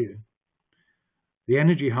strategic issue. The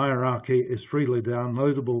energy hierarchy is freely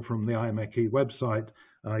downloadable from the IMechE website,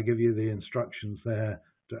 and I give you the instructions there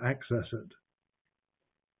to access it.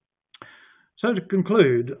 So to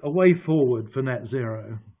conclude, a way forward for net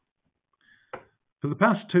zero. For the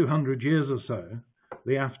past 200 years or so,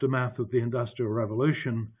 the aftermath of the Industrial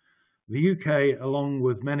Revolution, the UK, along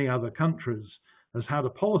with many other countries, has had a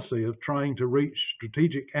policy of trying to reach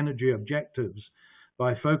strategic energy objectives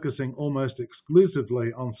by focusing almost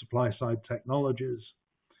exclusively on supply-side technologies.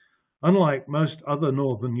 Unlike most other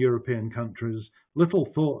Northern European countries, little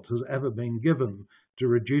thought has ever been given to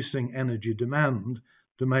reducing energy demand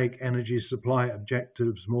to make energy supply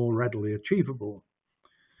objectives more readily achievable.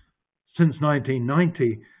 Since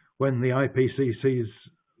 1990, when the IPCC's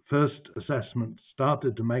first assessment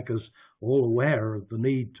started to make us all aware of the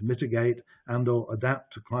need to mitigate and/or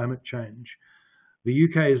adapt to climate change, the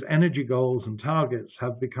UK's energy goals and targets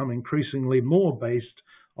have become increasingly more based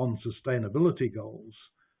on sustainability goals.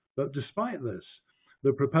 But despite this,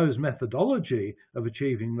 the proposed methodology of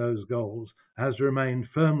achieving those goals has remained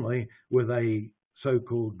firmly with a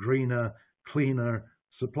so-called greener, cleaner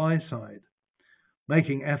supply side.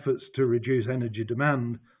 Making efforts to reduce energy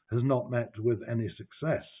demand has not met with any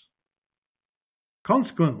success.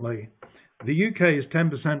 Consequently, the UK's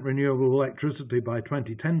 10% renewable electricity by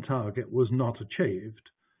 2010 target was not achieved.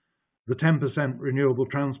 The 10% renewable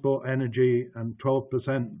transport energy and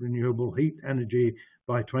 12% renewable heat energy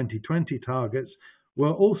by 2020 targets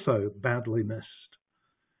were also badly missed.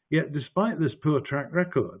 Yet despite this poor track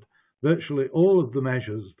record, virtually all of the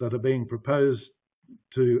measures that are being proposed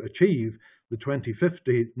to achieve the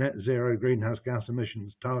 2050 net zero greenhouse gas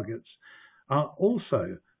emissions targets are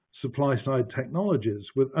also supply-side technologies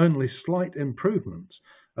with only slight improvements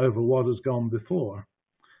over what has gone before.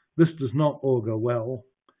 This does not augur well.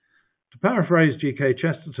 To paraphrase G.K.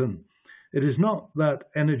 Chesterton, it is not that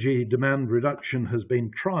energy demand reduction has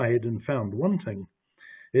been tried and found wanting.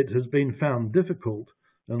 It has been found difficult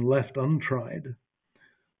and left untried.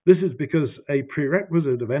 This is because a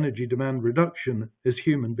prerequisite of energy demand reduction is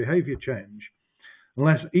human behaviour change.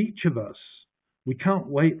 Unless each of us, we can't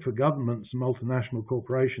wait for governments and multinational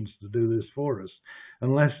corporations to do this for us,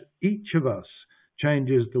 unless each of us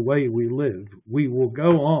changes the way we live, we will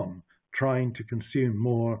go on trying to consume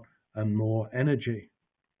more and more energy.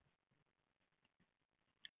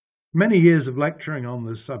 Many years of lecturing on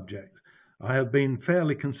this subject, I have been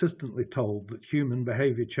fairly consistently told that human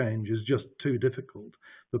behaviour change is just too difficult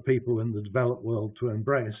for people in the developed world to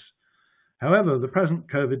embrace. However, the present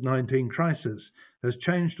COVID-19 crisis has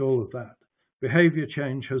changed all of that. Behaviour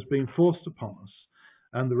change has been forced upon us,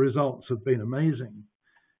 and the results have been amazing.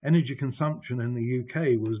 Energy consumption in the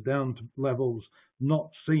UK was down to levels not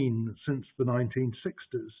seen since the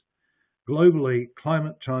 1960s. Globally,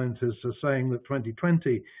 climate scientists are saying that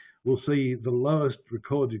 2020 will see the lowest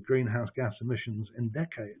recorded greenhouse gas emissions in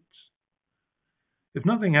decades. If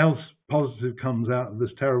nothing else positive comes out of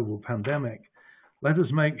this terrible pandemic, let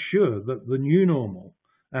us make sure that the new normal,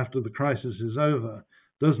 after the crisis is over,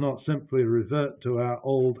 does not simply revert to our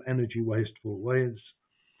old energy wasteful ways.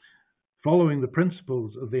 Following the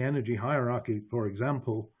principles of the energy hierarchy, for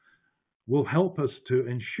example, will help us to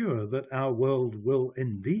ensure that our world will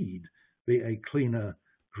indeed be a cleaner,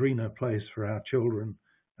 greener place for our children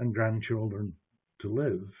and grandchildren to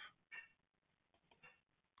live.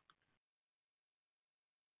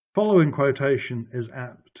 Following quotation is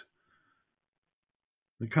apt.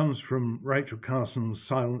 It comes from Rachel Carson's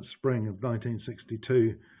Silent Spring of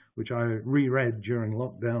 1962, which I reread during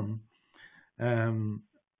lockdown.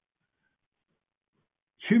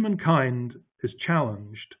 Humankind is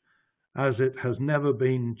challenged as it has never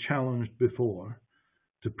been challenged before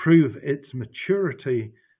to prove its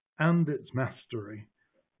maturity and its mastery,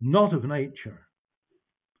 not of nature,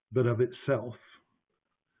 but of itself.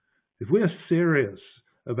 If we are serious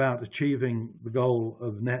about achieving the goal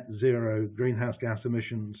of net zero greenhouse gas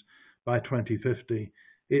emissions by 2050,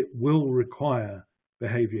 it will require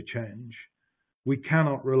behaviour change. We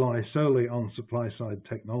cannot rely solely on supply-side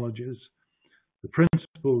technologies. The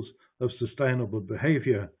principles of sustainable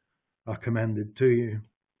behaviour are commended to you.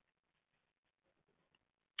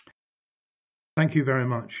 Thank you very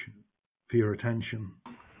much for your attention.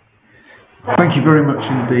 Thank you very much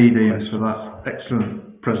indeed, Ian, for that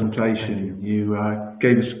excellent presentation. You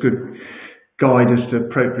gave us good guide as to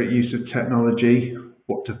appropriate use of technology,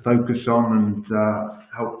 what to focus on, and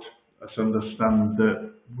helped us understand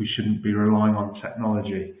that we shouldn't be relying on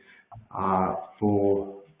technology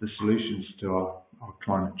for the solutions to our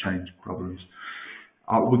climate change problems.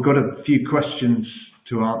 We've got a few questions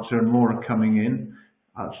to answer and more are coming in.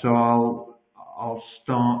 So I'll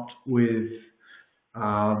start with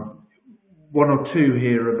one or two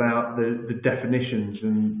here about the definitions,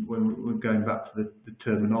 and when we're going back to the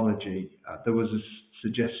terminology. There was a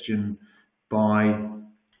suggestion by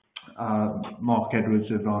Mark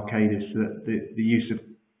Edwards of Arcadis that the use of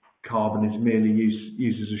carbon is merely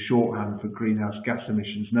used as a shorthand for greenhouse gas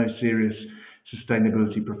emissions. No serious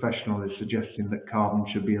sustainability professional is suggesting that carbon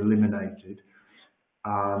should be eliminated.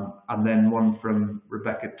 And then one from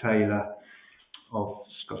Rebecca Taylor of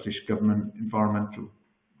Scottish Government Environmental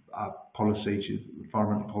Policy, she's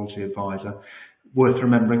Environmental Policy Advisor. Worth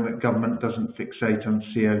remembering that government doesn't fixate on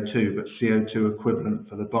CO2, but CO2 equivalent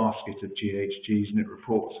for the basket of GHGs, and it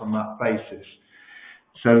reports on that basis.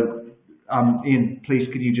 So, Ian, please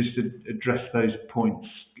could you just address those points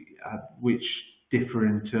which differ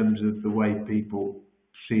in terms of the way people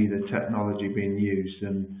see the technology being used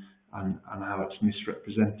and how it's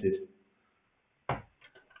misrepresented?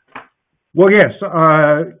 Well, yes.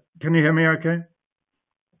 Can you hear me okay?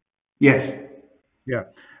 Yes. Yeah.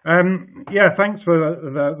 Yeah, thanks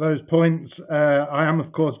for those points. I am,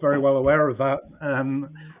 of course, very well aware of that.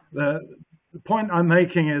 The point I'm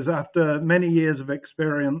making is after many years of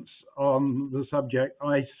experience on the subject,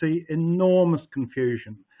 I see enormous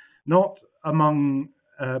confusion, not among,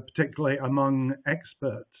 particularly among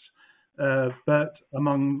experts, but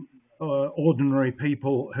among ordinary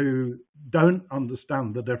people who don't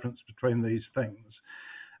understand the difference between these things.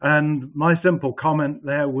 And my simple comment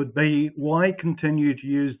there would be, why continue to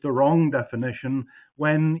use the wrong definition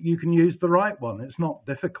when you can use the right one? It's not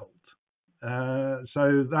difficult.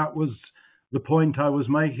 So that was the point I was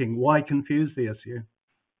making. Why confuse the issue?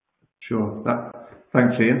 Sure.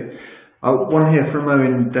 Thanks, Ian. One here from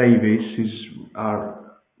Owen Davies, who's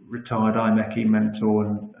our retired IMechE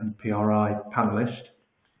mentor and PRI panellist.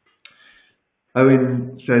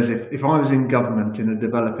 Owen says, if I was in government in a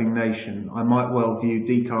developing nation, I might well view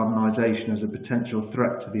decarbonisation as a potential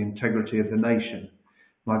threat to the integrity of the nation.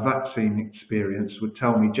 My vaccine experience would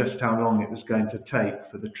tell me just how long it was going to take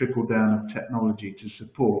for the trickle down of technology to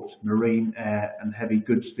support marine, air and heavy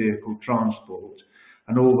goods vehicle transport,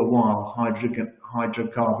 and all the while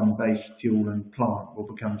hydrocarbon-based fuel and plant will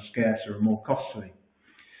become scarcer and more costly.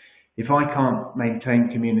 If I can't maintain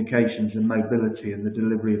communications and mobility and the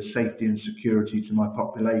delivery of safety and security to my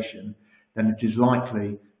population, then it is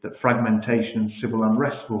likely that fragmentation and civil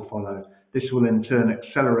unrest will follow. This will in turn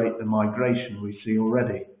accelerate the migration we see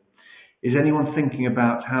already. Is anyone thinking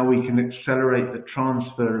about how we can accelerate the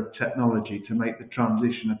transfer of technology to make the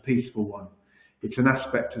transition a peaceful one? It's an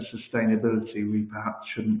aspect of sustainability we perhaps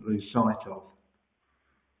shouldn't lose sight of.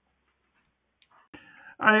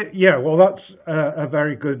 Yeah, well, that's a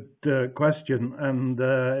very good question, and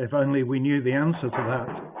if only we knew the answer to that,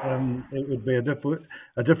 it would be a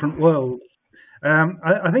different world.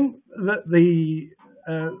 I think that the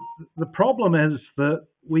problem is that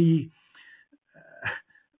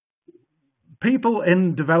people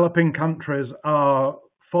in developing countries are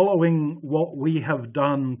following what we have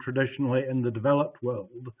done traditionally in the developed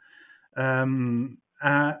world, and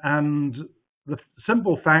the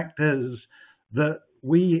simple fact is that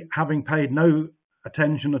we, having paid no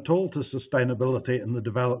attention at all to sustainability in the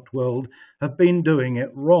developed world, have been doing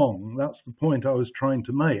it wrong. That's the point I was trying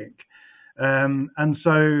to make. And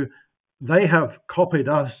so they have copied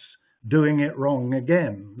us doing it wrong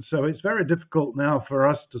again. So it's very difficult now for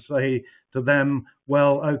us to say to them,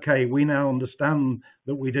 well, okay, we now understand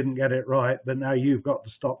that we didn't get it right, but now you've got to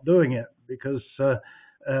stop doing it, because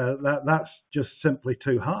that's just simply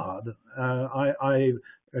too hard. I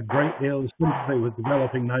a great deal of sympathy with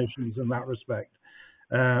developing nations in that respect,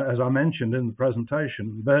 as I mentioned in the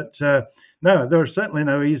presentation. But no, there are certainly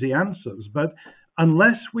no easy answers. But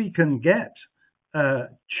unless we can get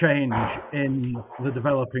change in the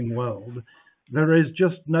developing world, there is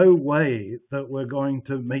just no way that we're going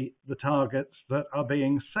to meet the targets that are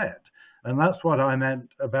being set. And that's what I meant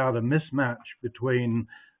about a mismatch between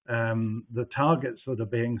the targets that are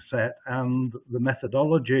being set and the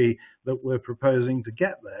methodology that we're proposing to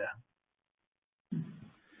get there.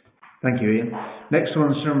 Thank you, Ian. Next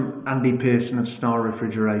one's from Andy Pearson of Star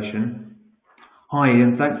Refrigeration. Hi,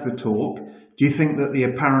 Ian. Thanks for the talk. Do you think that the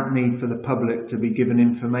apparent need for the public to be given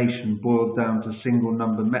information boiled down to single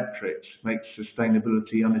number metrics makes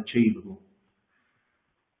sustainability unachievable?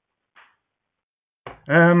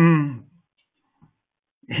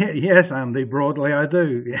 Yes, Andy, broadly I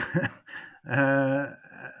do. I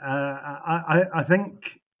think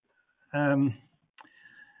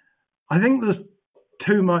there's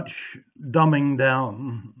too much dumbing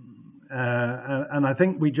down, and I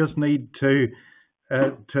think we just need to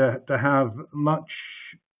have much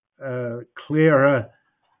clearer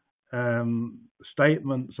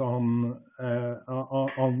statements on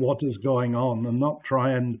what is going on, and not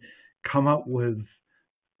try and come up with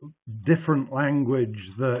different language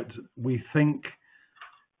that we think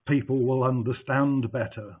people will understand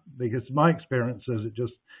better, because my experience is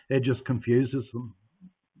it just confuses them.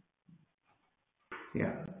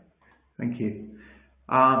 Yeah, thank you.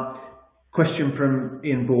 Question from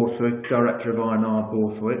Ian Borthwick, Director of I&R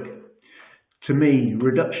Borthwick. To me,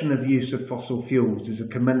 reduction of use of fossil fuels is a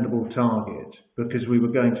commendable target because we were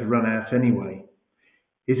going to run out anyway.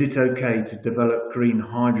 Is it okay to develop green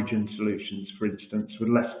hydrogen solutions, for instance, with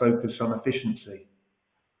less focus on efficiency?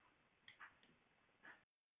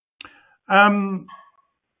 I'm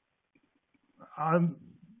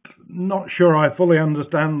not sure I fully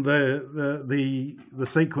understand the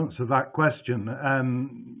sequence of that question.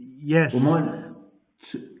 Yes. Well,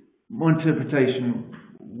 my interpretation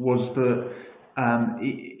was that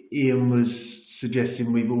Ian was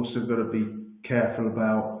suggesting we've also got to be careful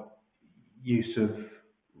about use of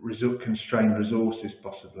constrained resources,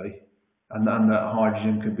 possibly, and that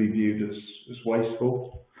hydrogen could be viewed as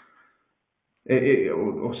wasteful,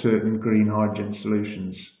 or certain green hydrogen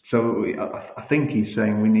solutions. So I think he's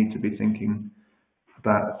saying we need to be thinking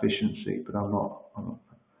about efficiency, but I'm not.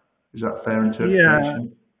 Is that a fair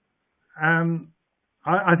interpretation? Yeah.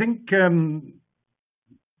 I think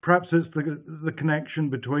perhaps it's the connection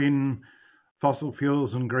between fossil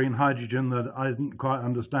fuels and green hydrogen that I didn't quite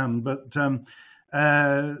understand. But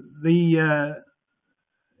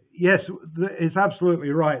yes, it's absolutely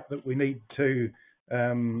right that we need to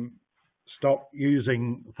stop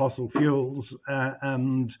using fossil fuels,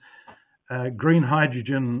 and green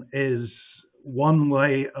hydrogen is one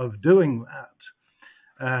way of doing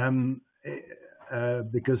that,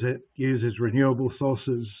 because it uses renewable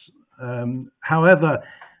sources. However,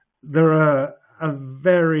 there are a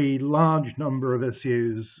very large number of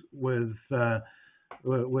issues with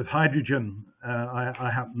hydrogen. I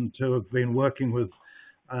happen to have been working with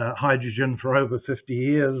hydrogen for over 50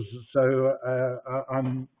 years, so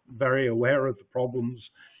I'm very aware of the problems.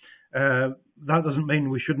 That doesn't mean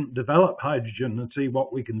we shouldn't develop hydrogen and see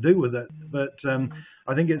what we can do with it, but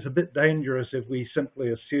I think it's a bit dangerous if we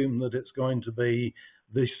simply assume that it's going to be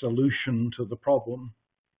the solution to the problem.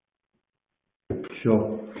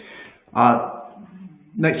 Sure.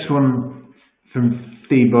 Next one from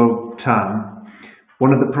Thibault Tan.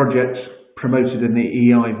 One of the projects promoted in the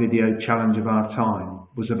EI video challenge of our time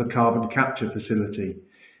was of a carbon capture facility.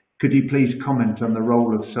 Could you please comment on the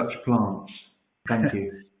role of such plants? Thank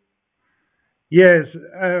you. Yes,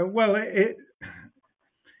 well,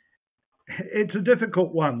 it's a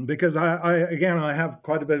difficult one because I have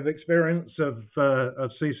quite a bit of experience of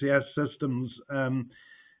CCS systems, and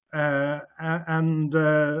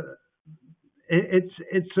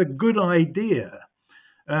it's a good idea,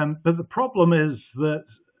 but the problem is that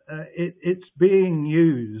it's being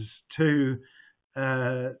used to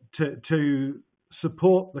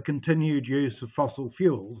support the continued use of fossil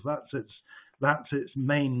fuels. That's its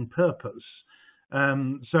main purpose.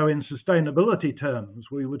 So in sustainability terms,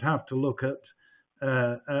 we would have to look at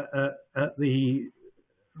the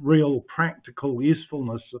real practical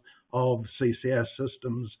usefulness of CCS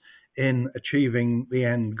systems in achieving the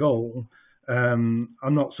end goal. I'm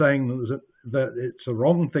not saying that it's a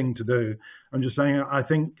wrong thing to do. I'm just saying I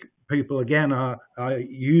think people, again, are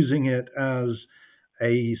using it as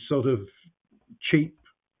a sort of cheap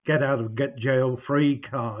get-out-of-jail-free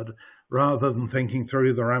card, rather than thinking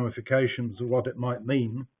through the ramifications of what it might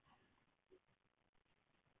mean.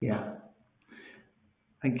 Yeah,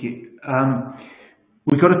 thank you.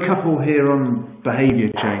 We've got a couple here on behaviour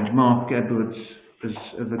change. Mark Edwards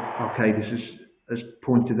of MacKay has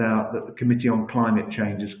pointed out that the Committee on Climate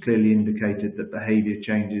Change has clearly indicated that behaviour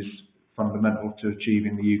change is fundamental to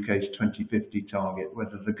achieving the UK's 2050 target.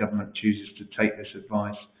 Whether the government chooses to take this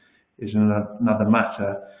advice is another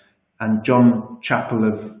matter. And John Chappell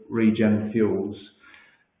of Regen Fuels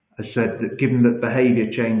has said that given that behaviour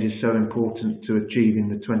change is so important to achieving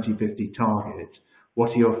the 2050 target, what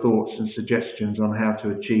are your thoughts and suggestions on how to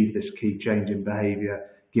achieve this key change in behaviour,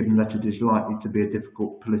 given that it is likely to be a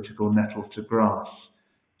difficult political nettle to grasp?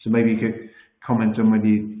 So maybe you could comment on whether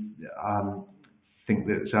you think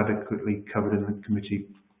that it's adequately covered in the Committee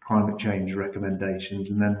Climate Change recommendations,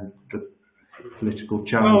 and then the political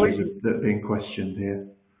challenges that are being questioned here.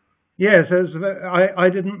 Yes, I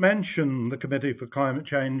didn't mention the Committee for Climate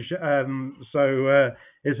Change, so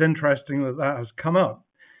it's interesting that has come up.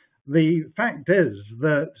 The fact is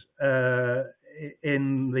that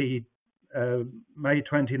in the May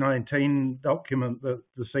 2019 document that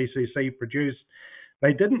the CCC produced,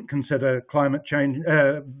 they didn't consider climate change,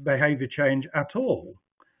 behaviour change at all,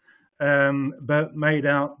 but made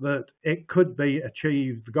out that it could be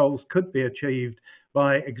achieved, the goals could be achieved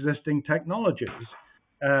by existing technologies.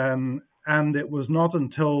 And it was not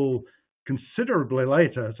until considerably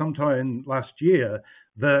later, sometime last year,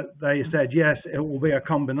 that they said, yes, it will be a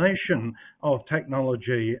combination of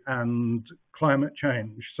technology and climate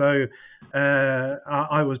change. So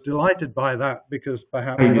I was delighted by that, because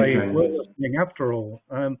perhaps they were listening after all.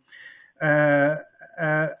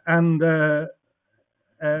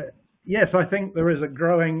 Yes, I think there is a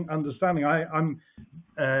growing understanding. I'm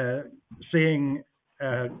seeing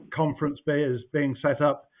conference being set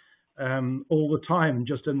up all the time,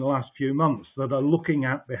 just in the last few months, that are looking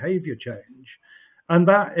at behaviour change. And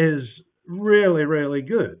that is really, really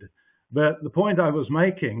good. But the point I was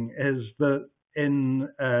making is that in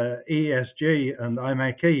EESG and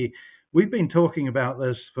IMechE, we've been talking about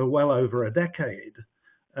this for well over a decade.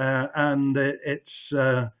 And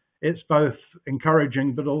it's both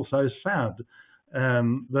encouraging but also sad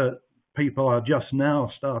that people are just now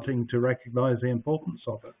starting to recognise the importance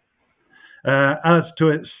of it. As to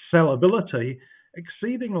its sellability,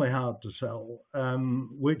 exceedingly hard to sell,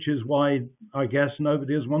 which is why I guess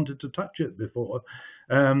nobody has wanted to touch it before.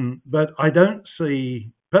 But I don't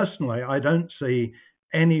see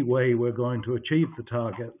any way we're going to achieve the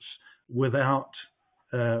targets without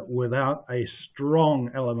a strong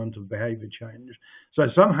element of behaviour change. So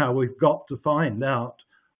somehow we've got to find out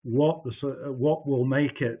what will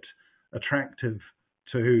make it attractive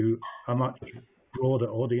to a much broader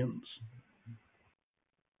audience.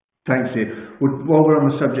 Thanks, Ian. While we're on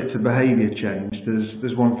the subject of behaviour change,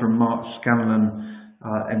 there's one from Mark Scanlon,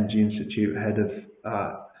 Energy Institute head of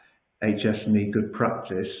HS&E Good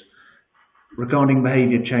Practice. Regarding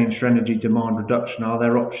behaviour change for energy demand reduction, are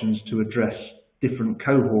there options to address different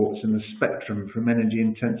cohorts in the spectrum, from energy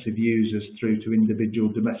intensive users through to individual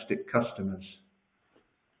domestic customers?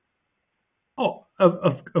 Oh,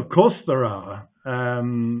 of course there are.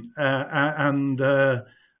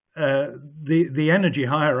 The energy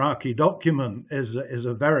hierarchy document is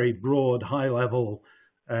a very broad, high-level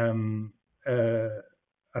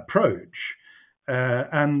approach,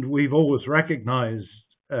 and we've always recognised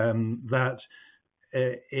that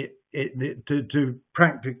to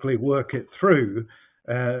practically work it through,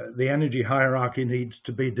 the energy hierarchy needs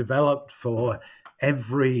to be developed for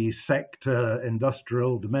every sector,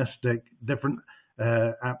 industrial, domestic, different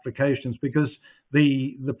applications, because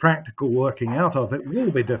the practical working out of it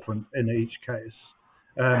will be different in each case.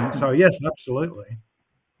 So yes, absolutely.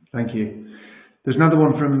 Thank you. There's another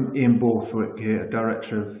one from Ian Borthwick here,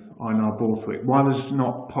 Director of INR Borthwick. Why there's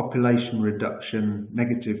not population reduction,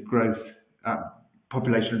 negative growth,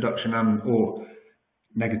 population reduction and or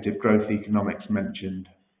negative growth economics mentioned?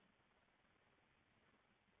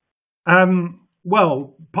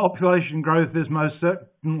 Well, population growth is most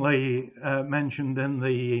certainly mentioned in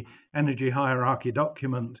the energy hierarchy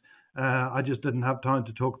document. I just didn't have time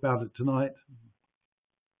to talk about it tonight.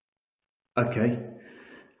 Okay.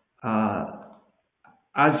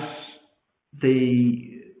 As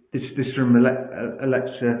this from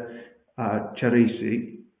Alexa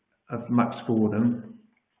Charisi of Max Fordham,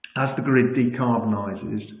 as the grid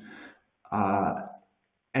decarbonises,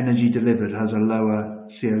 energy delivered has a lower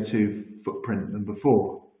CO2 footprint than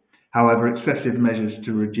before. However, excessive measures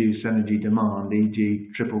to reduce energy demand,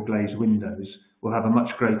 e.g. triple glazed windows, will have a much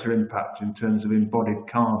greater impact in terms of embodied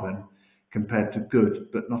carbon compared to good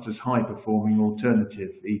but not as high performing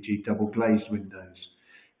alternative, e.g. double glazed windows.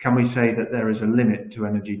 Can we say that there is a limit to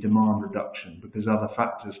energy demand reduction because other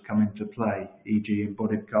factors come into play, e.g.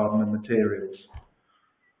 embodied carbon and materials?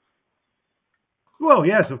 Well,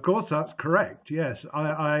 yes, of course, that's correct. Yes,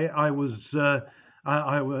 I was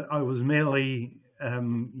merely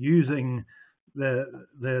using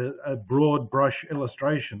the broad brush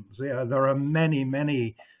illustrations. Yeah, there are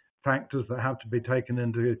many factors that have to be taken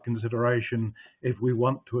into consideration if we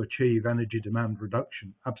want to achieve energy demand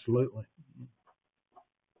reduction. Absolutely.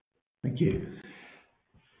 Thank you.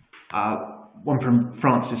 One from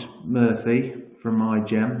Francis Murphy from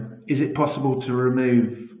IGEM. Is it possible to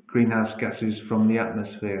remove greenhouse gases from the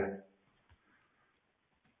atmosphere?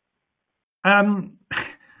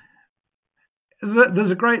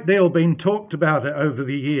 There's a great deal being talked about it over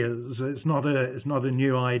the years. It's not a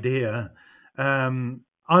new idea. I'm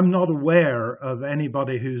not aware of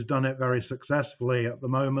anybody who's done it very successfully at the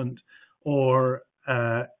moment, or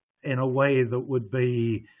in a way that would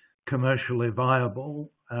be commercially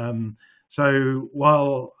viable. So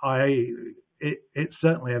while it's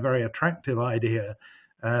certainly a very attractive idea,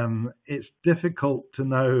 it's difficult to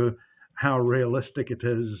know how realistic it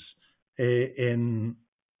is in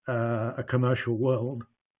a commercial world.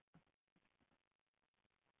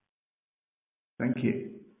 Thank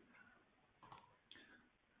you.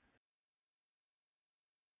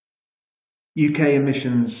 UK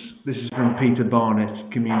emissions, this is from Peter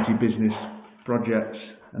Barnett, Community Business Projects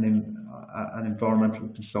and an environmental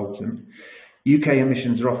consultant. UK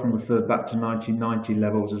emissions are often referred back to 1990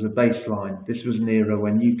 levels as a baseline. This was an era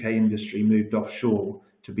when UK industry moved offshore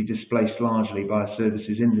to be displaced largely by a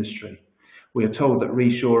services industry. We are told that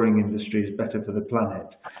reshoring industry is better for the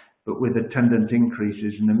planet, but with attendant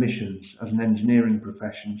increases in emissions as an engineering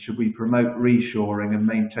profession, should we promote reshoring and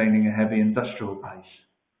maintaining a heavy industrial base?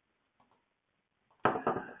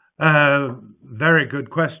 Very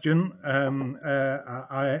good question.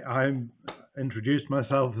 I introduced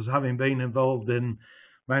myself as having been involved in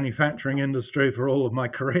manufacturing industry for all of my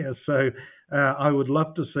career, so I would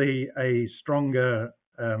love to see a stronger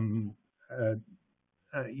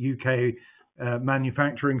UK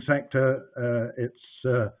manufacturing sector. It's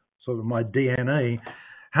sort of my DNA.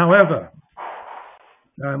 However,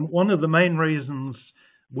 one of the main reasons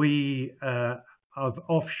we have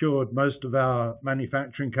offshored most of our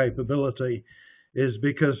manufacturing capability is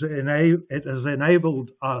because it has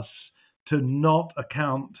enabled us to not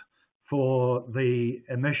account for the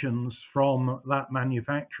emissions from that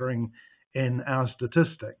manufacturing in our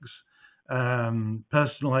statistics.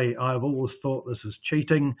 Personally, I've always thought this is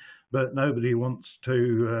cheating, but nobody seems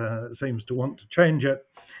to want to change it.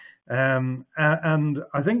 And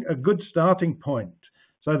I think a good starting point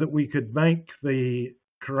so that we could make the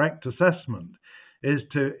correct assessment is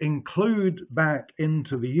to include back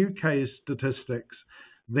into the UK statistics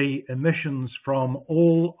the emissions from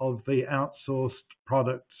all of the outsourced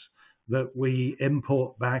products that we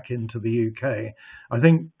import back into the UK. I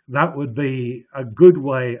think that would be a good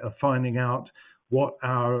way of finding out what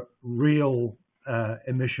our real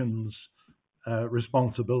emissions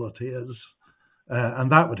responsibility is.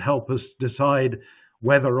 And that would help us decide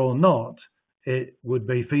whether or not it would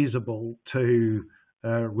be feasible to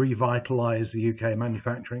revitalise the UK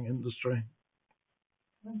manufacturing industry.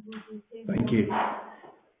 Thank you.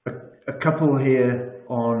 A couple here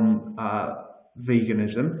on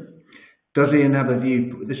veganism. Does Ian have a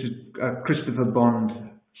view? This is Christopher Bond,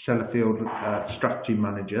 Sellafield Strategy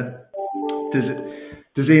Manager.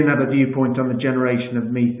 Does Ian have a viewpoint on the generation of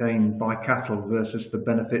methane by cattle versus the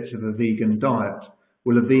benefits of a vegan diet?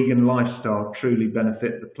 Will a vegan lifestyle truly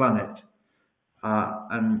benefit the planet?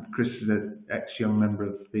 And Chris is an ex-young member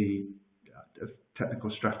of the Technical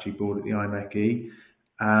Strategy Board at the IMechE.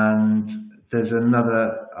 And there's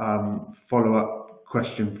another follow-up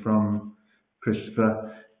question from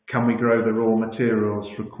Christopher. Can we grow the raw materials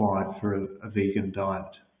required for a vegan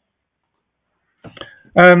diet?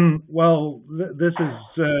 Well, this is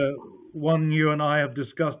one you and I have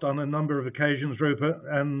discussed on a number of occasions, Rupert,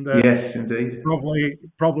 and yes, indeed.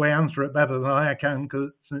 Probably answer it better than I can,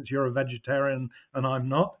 since you're a vegetarian and I'm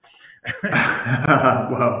not.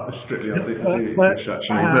 Well, strictly on the English,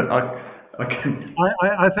 actually, but I can.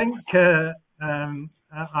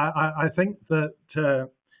 I think that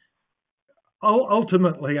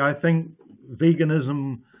ultimately, I think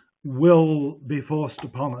veganism will be forced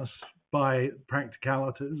upon us by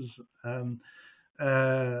practicalities.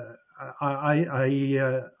 I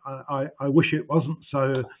wish it wasn't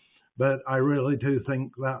so, but I really do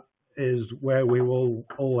think that is where we will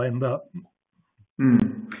all end up.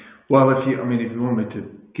 Well, if you want me to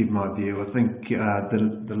give my view, I think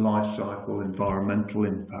the life cycle environmental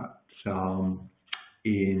impact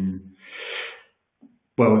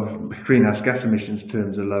greenhouse gas emissions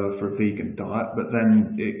terms are lower for a vegan diet, but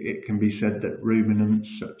then it can be said that ruminants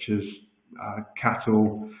such as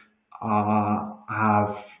cattle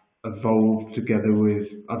have evolved together with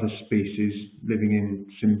other species living in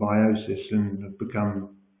symbiosis and have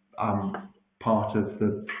become part of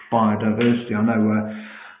the biodiversity. I know where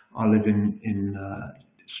I live in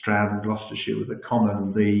Stroud, Gloucestershire, with a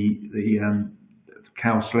common, the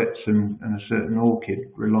cowslips and a certain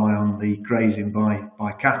orchid rely on the grazing by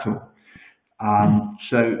cattle.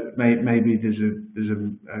 So maybe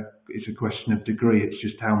it's a question of degree. It's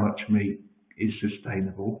just how much meat is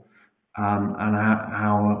sustainable, and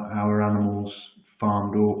how our animals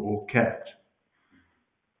farmed or kept.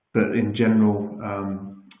 But in general,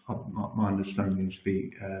 my understanding is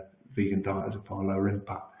the vegan diet has a far lower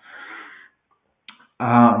impact.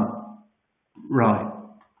 Right.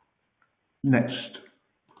 Next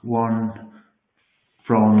one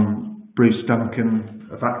from Bruce Duncan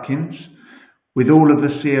of Atkins. With all of the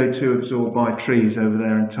CO2 absorbed by trees over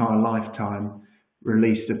their entire lifetime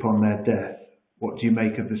released upon their death, what do you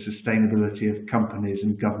make of the sustainability of companies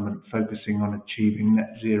and government focusing on achieving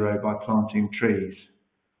net zero by planting trees?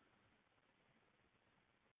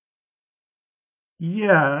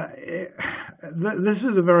 this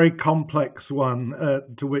is a very complex one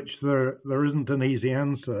to which there isn't an easy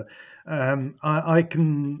answer. I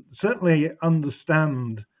can certainly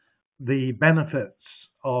understand the benefits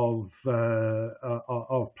of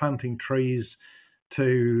planting trees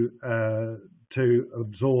to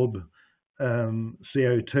absorb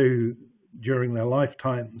CO2 during their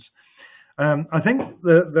lifetimes. I think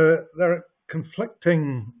there are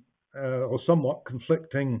conflicting or somewhat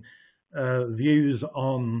conflicting views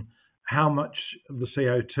on how much of the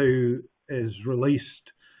CO2 is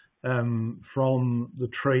released from the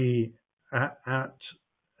tree at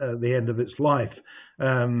the end of its life.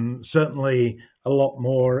 Certainly a lot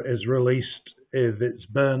more is released if it's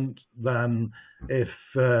burnt than if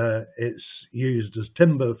it's used as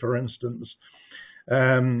timber, for instance.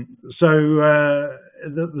 So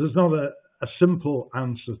there's not a simple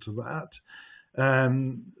answer to that.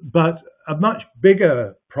 But a much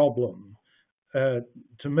bigger problem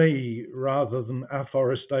to me, rather than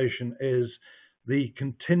afforestation, is the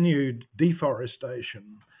continued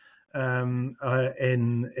deforestation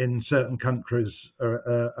in certain countries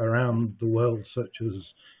around the world, such as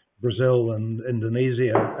Brazil and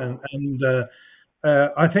Indonesia. And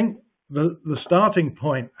I think the starting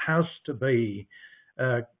point has to be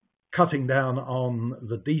cutting down on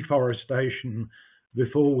the deforestation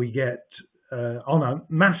before we get on a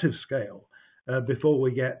massive scale, before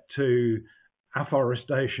we get to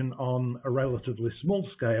afforestation on a relatively small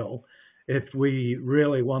scale, if we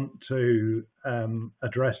really want to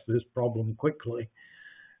address this problem quickly.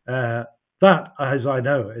 That, as I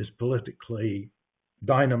know, is politically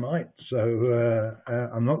dynamite. So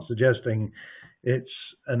I'm not suggesting it's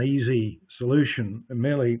an easy solution,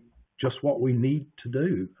 merely just what we need to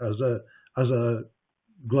do as a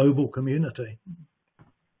global community.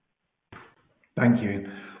 Thank you.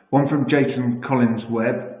 One from Jason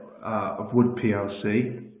Collins-Webb of Wood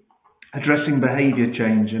PLC. Addressing behaviour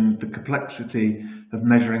change and the complexity of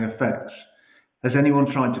measuring effects. Has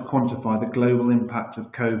anyone tried to quantify the global impact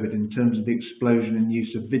of COVID in terms of the explosion in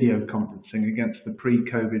use of video conferencing against the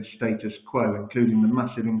pre-COVID status quo, including the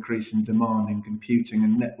massive increase in demand in computing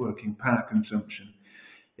and networking power consumption?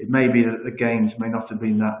 It may be that the gains may not have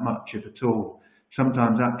been that much, if at all.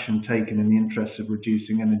 Sometimes action taken in the interests of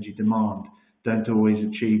reducing energy demand don't always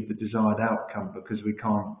achieve the desired outcome because we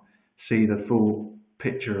can't see the full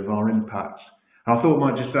picture of our impacts. I thought I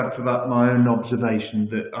might just add to that my own observation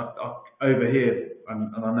that over here,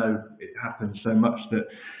 and I know it happens so much, that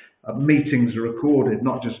meetings are recorded,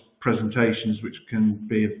 not just presentations which can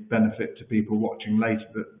be of benefit to people watching later,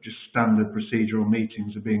 but just standard procedural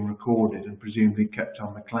meetings are being recorded and presumably kept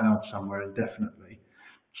on the cloud somewhere indefinitely.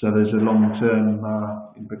 So there's a long-term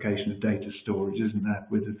implication of data storage, isn't there,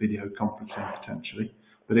 with the video conferencing potentially.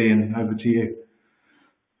 But Ian, over to you.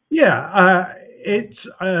 Yeah, it's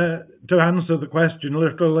to answer the question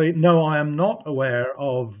literally, no, I am not aware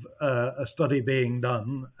of a study being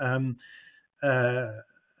done,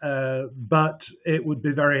 but it would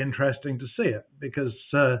be very interesting to see it, because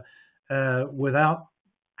without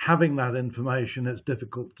having that information, it's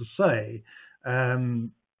difficult to say.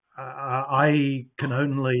 I can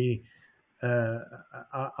only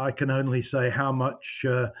say how much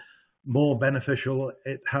more beneficial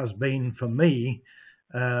it has been for me,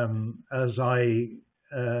 as I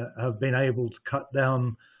have been able to cut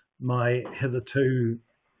down my hitherto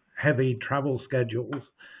heavy travel schedules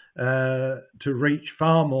to reach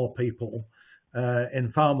far more people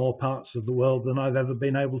in far more parts of the world than I've ever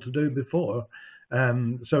been able to do before.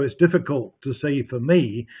 So it's difficult to see for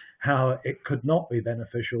me how it could not be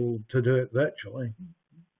beneficial to do it virtually.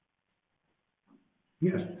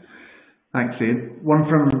 Yes, thanks, Ian. One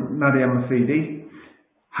from Nadia Mafidi.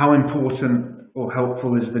 How important or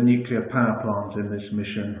helpful is the nuclear power plant in this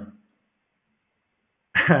mission?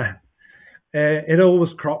 It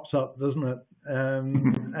always crops up, doesn't it?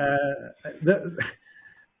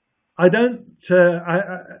 I don't.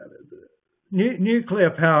 Nuclear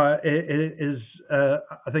power is,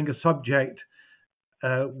 I think, a subject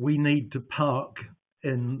we need to park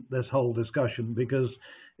in this whole discussion, because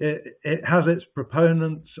it has its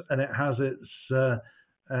proponents and it has its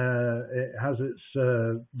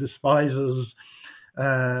despisers,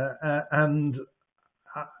 and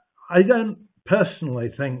I don't personally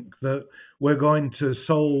think that we're going to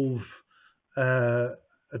solve a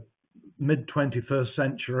mid-21st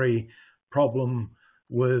century problem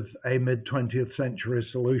with a mid-20th century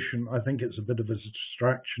solution. I think it's a bit of a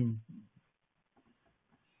distraction.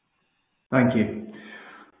 Thank you.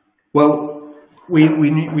 Well, we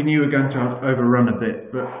knew we were going to overrun a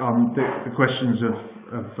bit, but the questions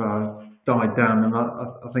have died down, and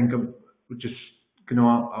I think we're just going to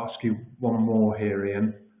ask you one more here,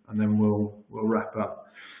 Ian. then we'll wrap up.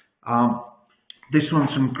 This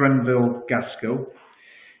one's from Grenville Gaskell.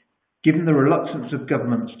 Given the reluctance of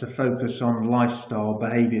governments to focus on lifestyle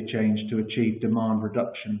behaviour change to achieve demand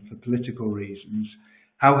reduction for political reasons,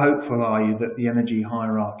 how hopeful are you that the energy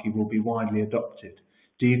hierarchy will be widely adopted?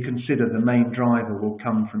 Do you consider the main driver will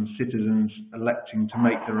come from citizens electing to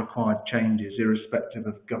make the required changes irrespective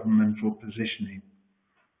of governmental positioning?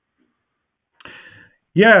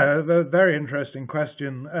 Yeah, a very interesting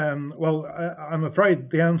question. Well, I'm afraid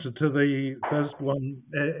the answer to the first one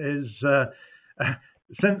is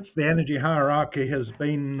since the energy hierarchy has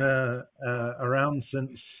been around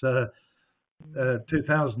since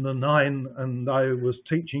 2009, and I was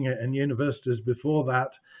teaching it in universities before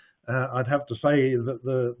that, I'd have to say that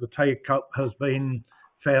the take-up has been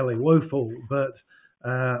fairly woeful, but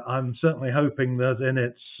I'm certainly hoping that in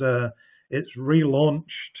its relaunched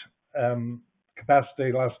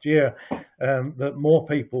capacity last year, that more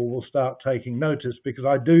people will start taking notice, because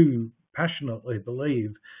I do passionately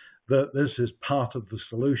believe that this is part of the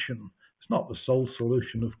solution. It's not the sole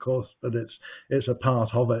solution, of course, but it's a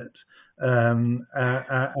part of it. I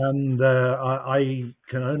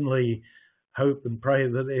can only hope and pray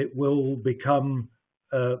that it will become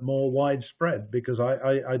more widespread, because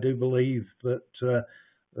I do believe that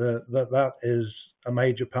that is a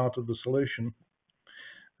major part of the solution.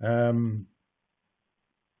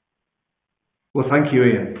 Well, thank you,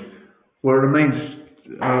 Ian. Well, it remains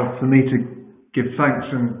for me to give thanks,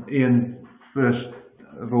 and Ian, first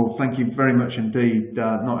of all, thank you very much indeed,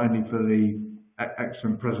 not only for the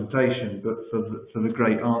excellent presentation, but for the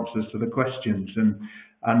great answers to the questions,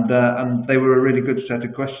 and they were a really good set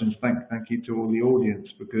of questions. Thank you to all the audience,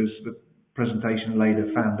 because the presentation laid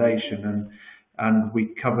a foundation, and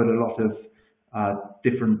we covered a lot of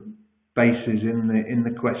different bases in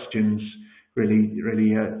the questions,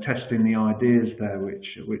 really testing the ideas there, which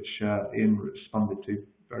Ian responded to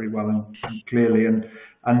very well and clearly, and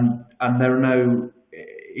there are no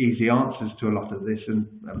easy answers to a lot of this, and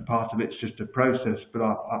part of it's just a process. But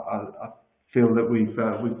I feel that we've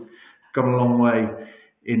gone a long way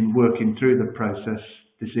in working through the process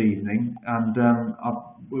this evening, and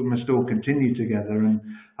we must all continue together, and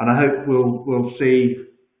I hope we'll see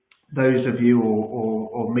those of you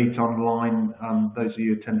or meet online, those of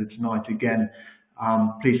you who attended tonight again.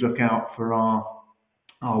 Please look out for our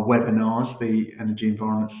webinars, the Energy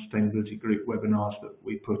Environment Sustainability Group webinars that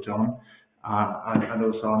we put on, and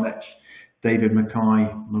also our next David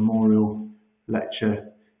MacKay Memorial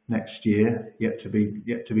Lecture next year, yet to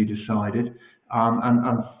be decided.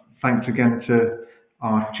 And thanks again to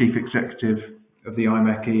our Chief Executive of the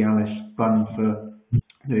IMechE, Alice Bunn, for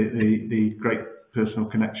the great personal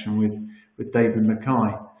connection with David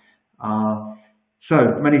MacKay.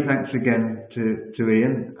 So many thanks again to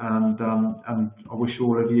Ian, and I wish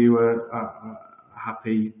all of you a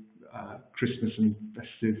happy Christmas and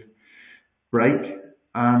festive break,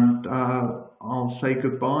 and I'll say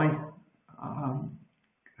goodbye.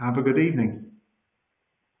 Have a good evening.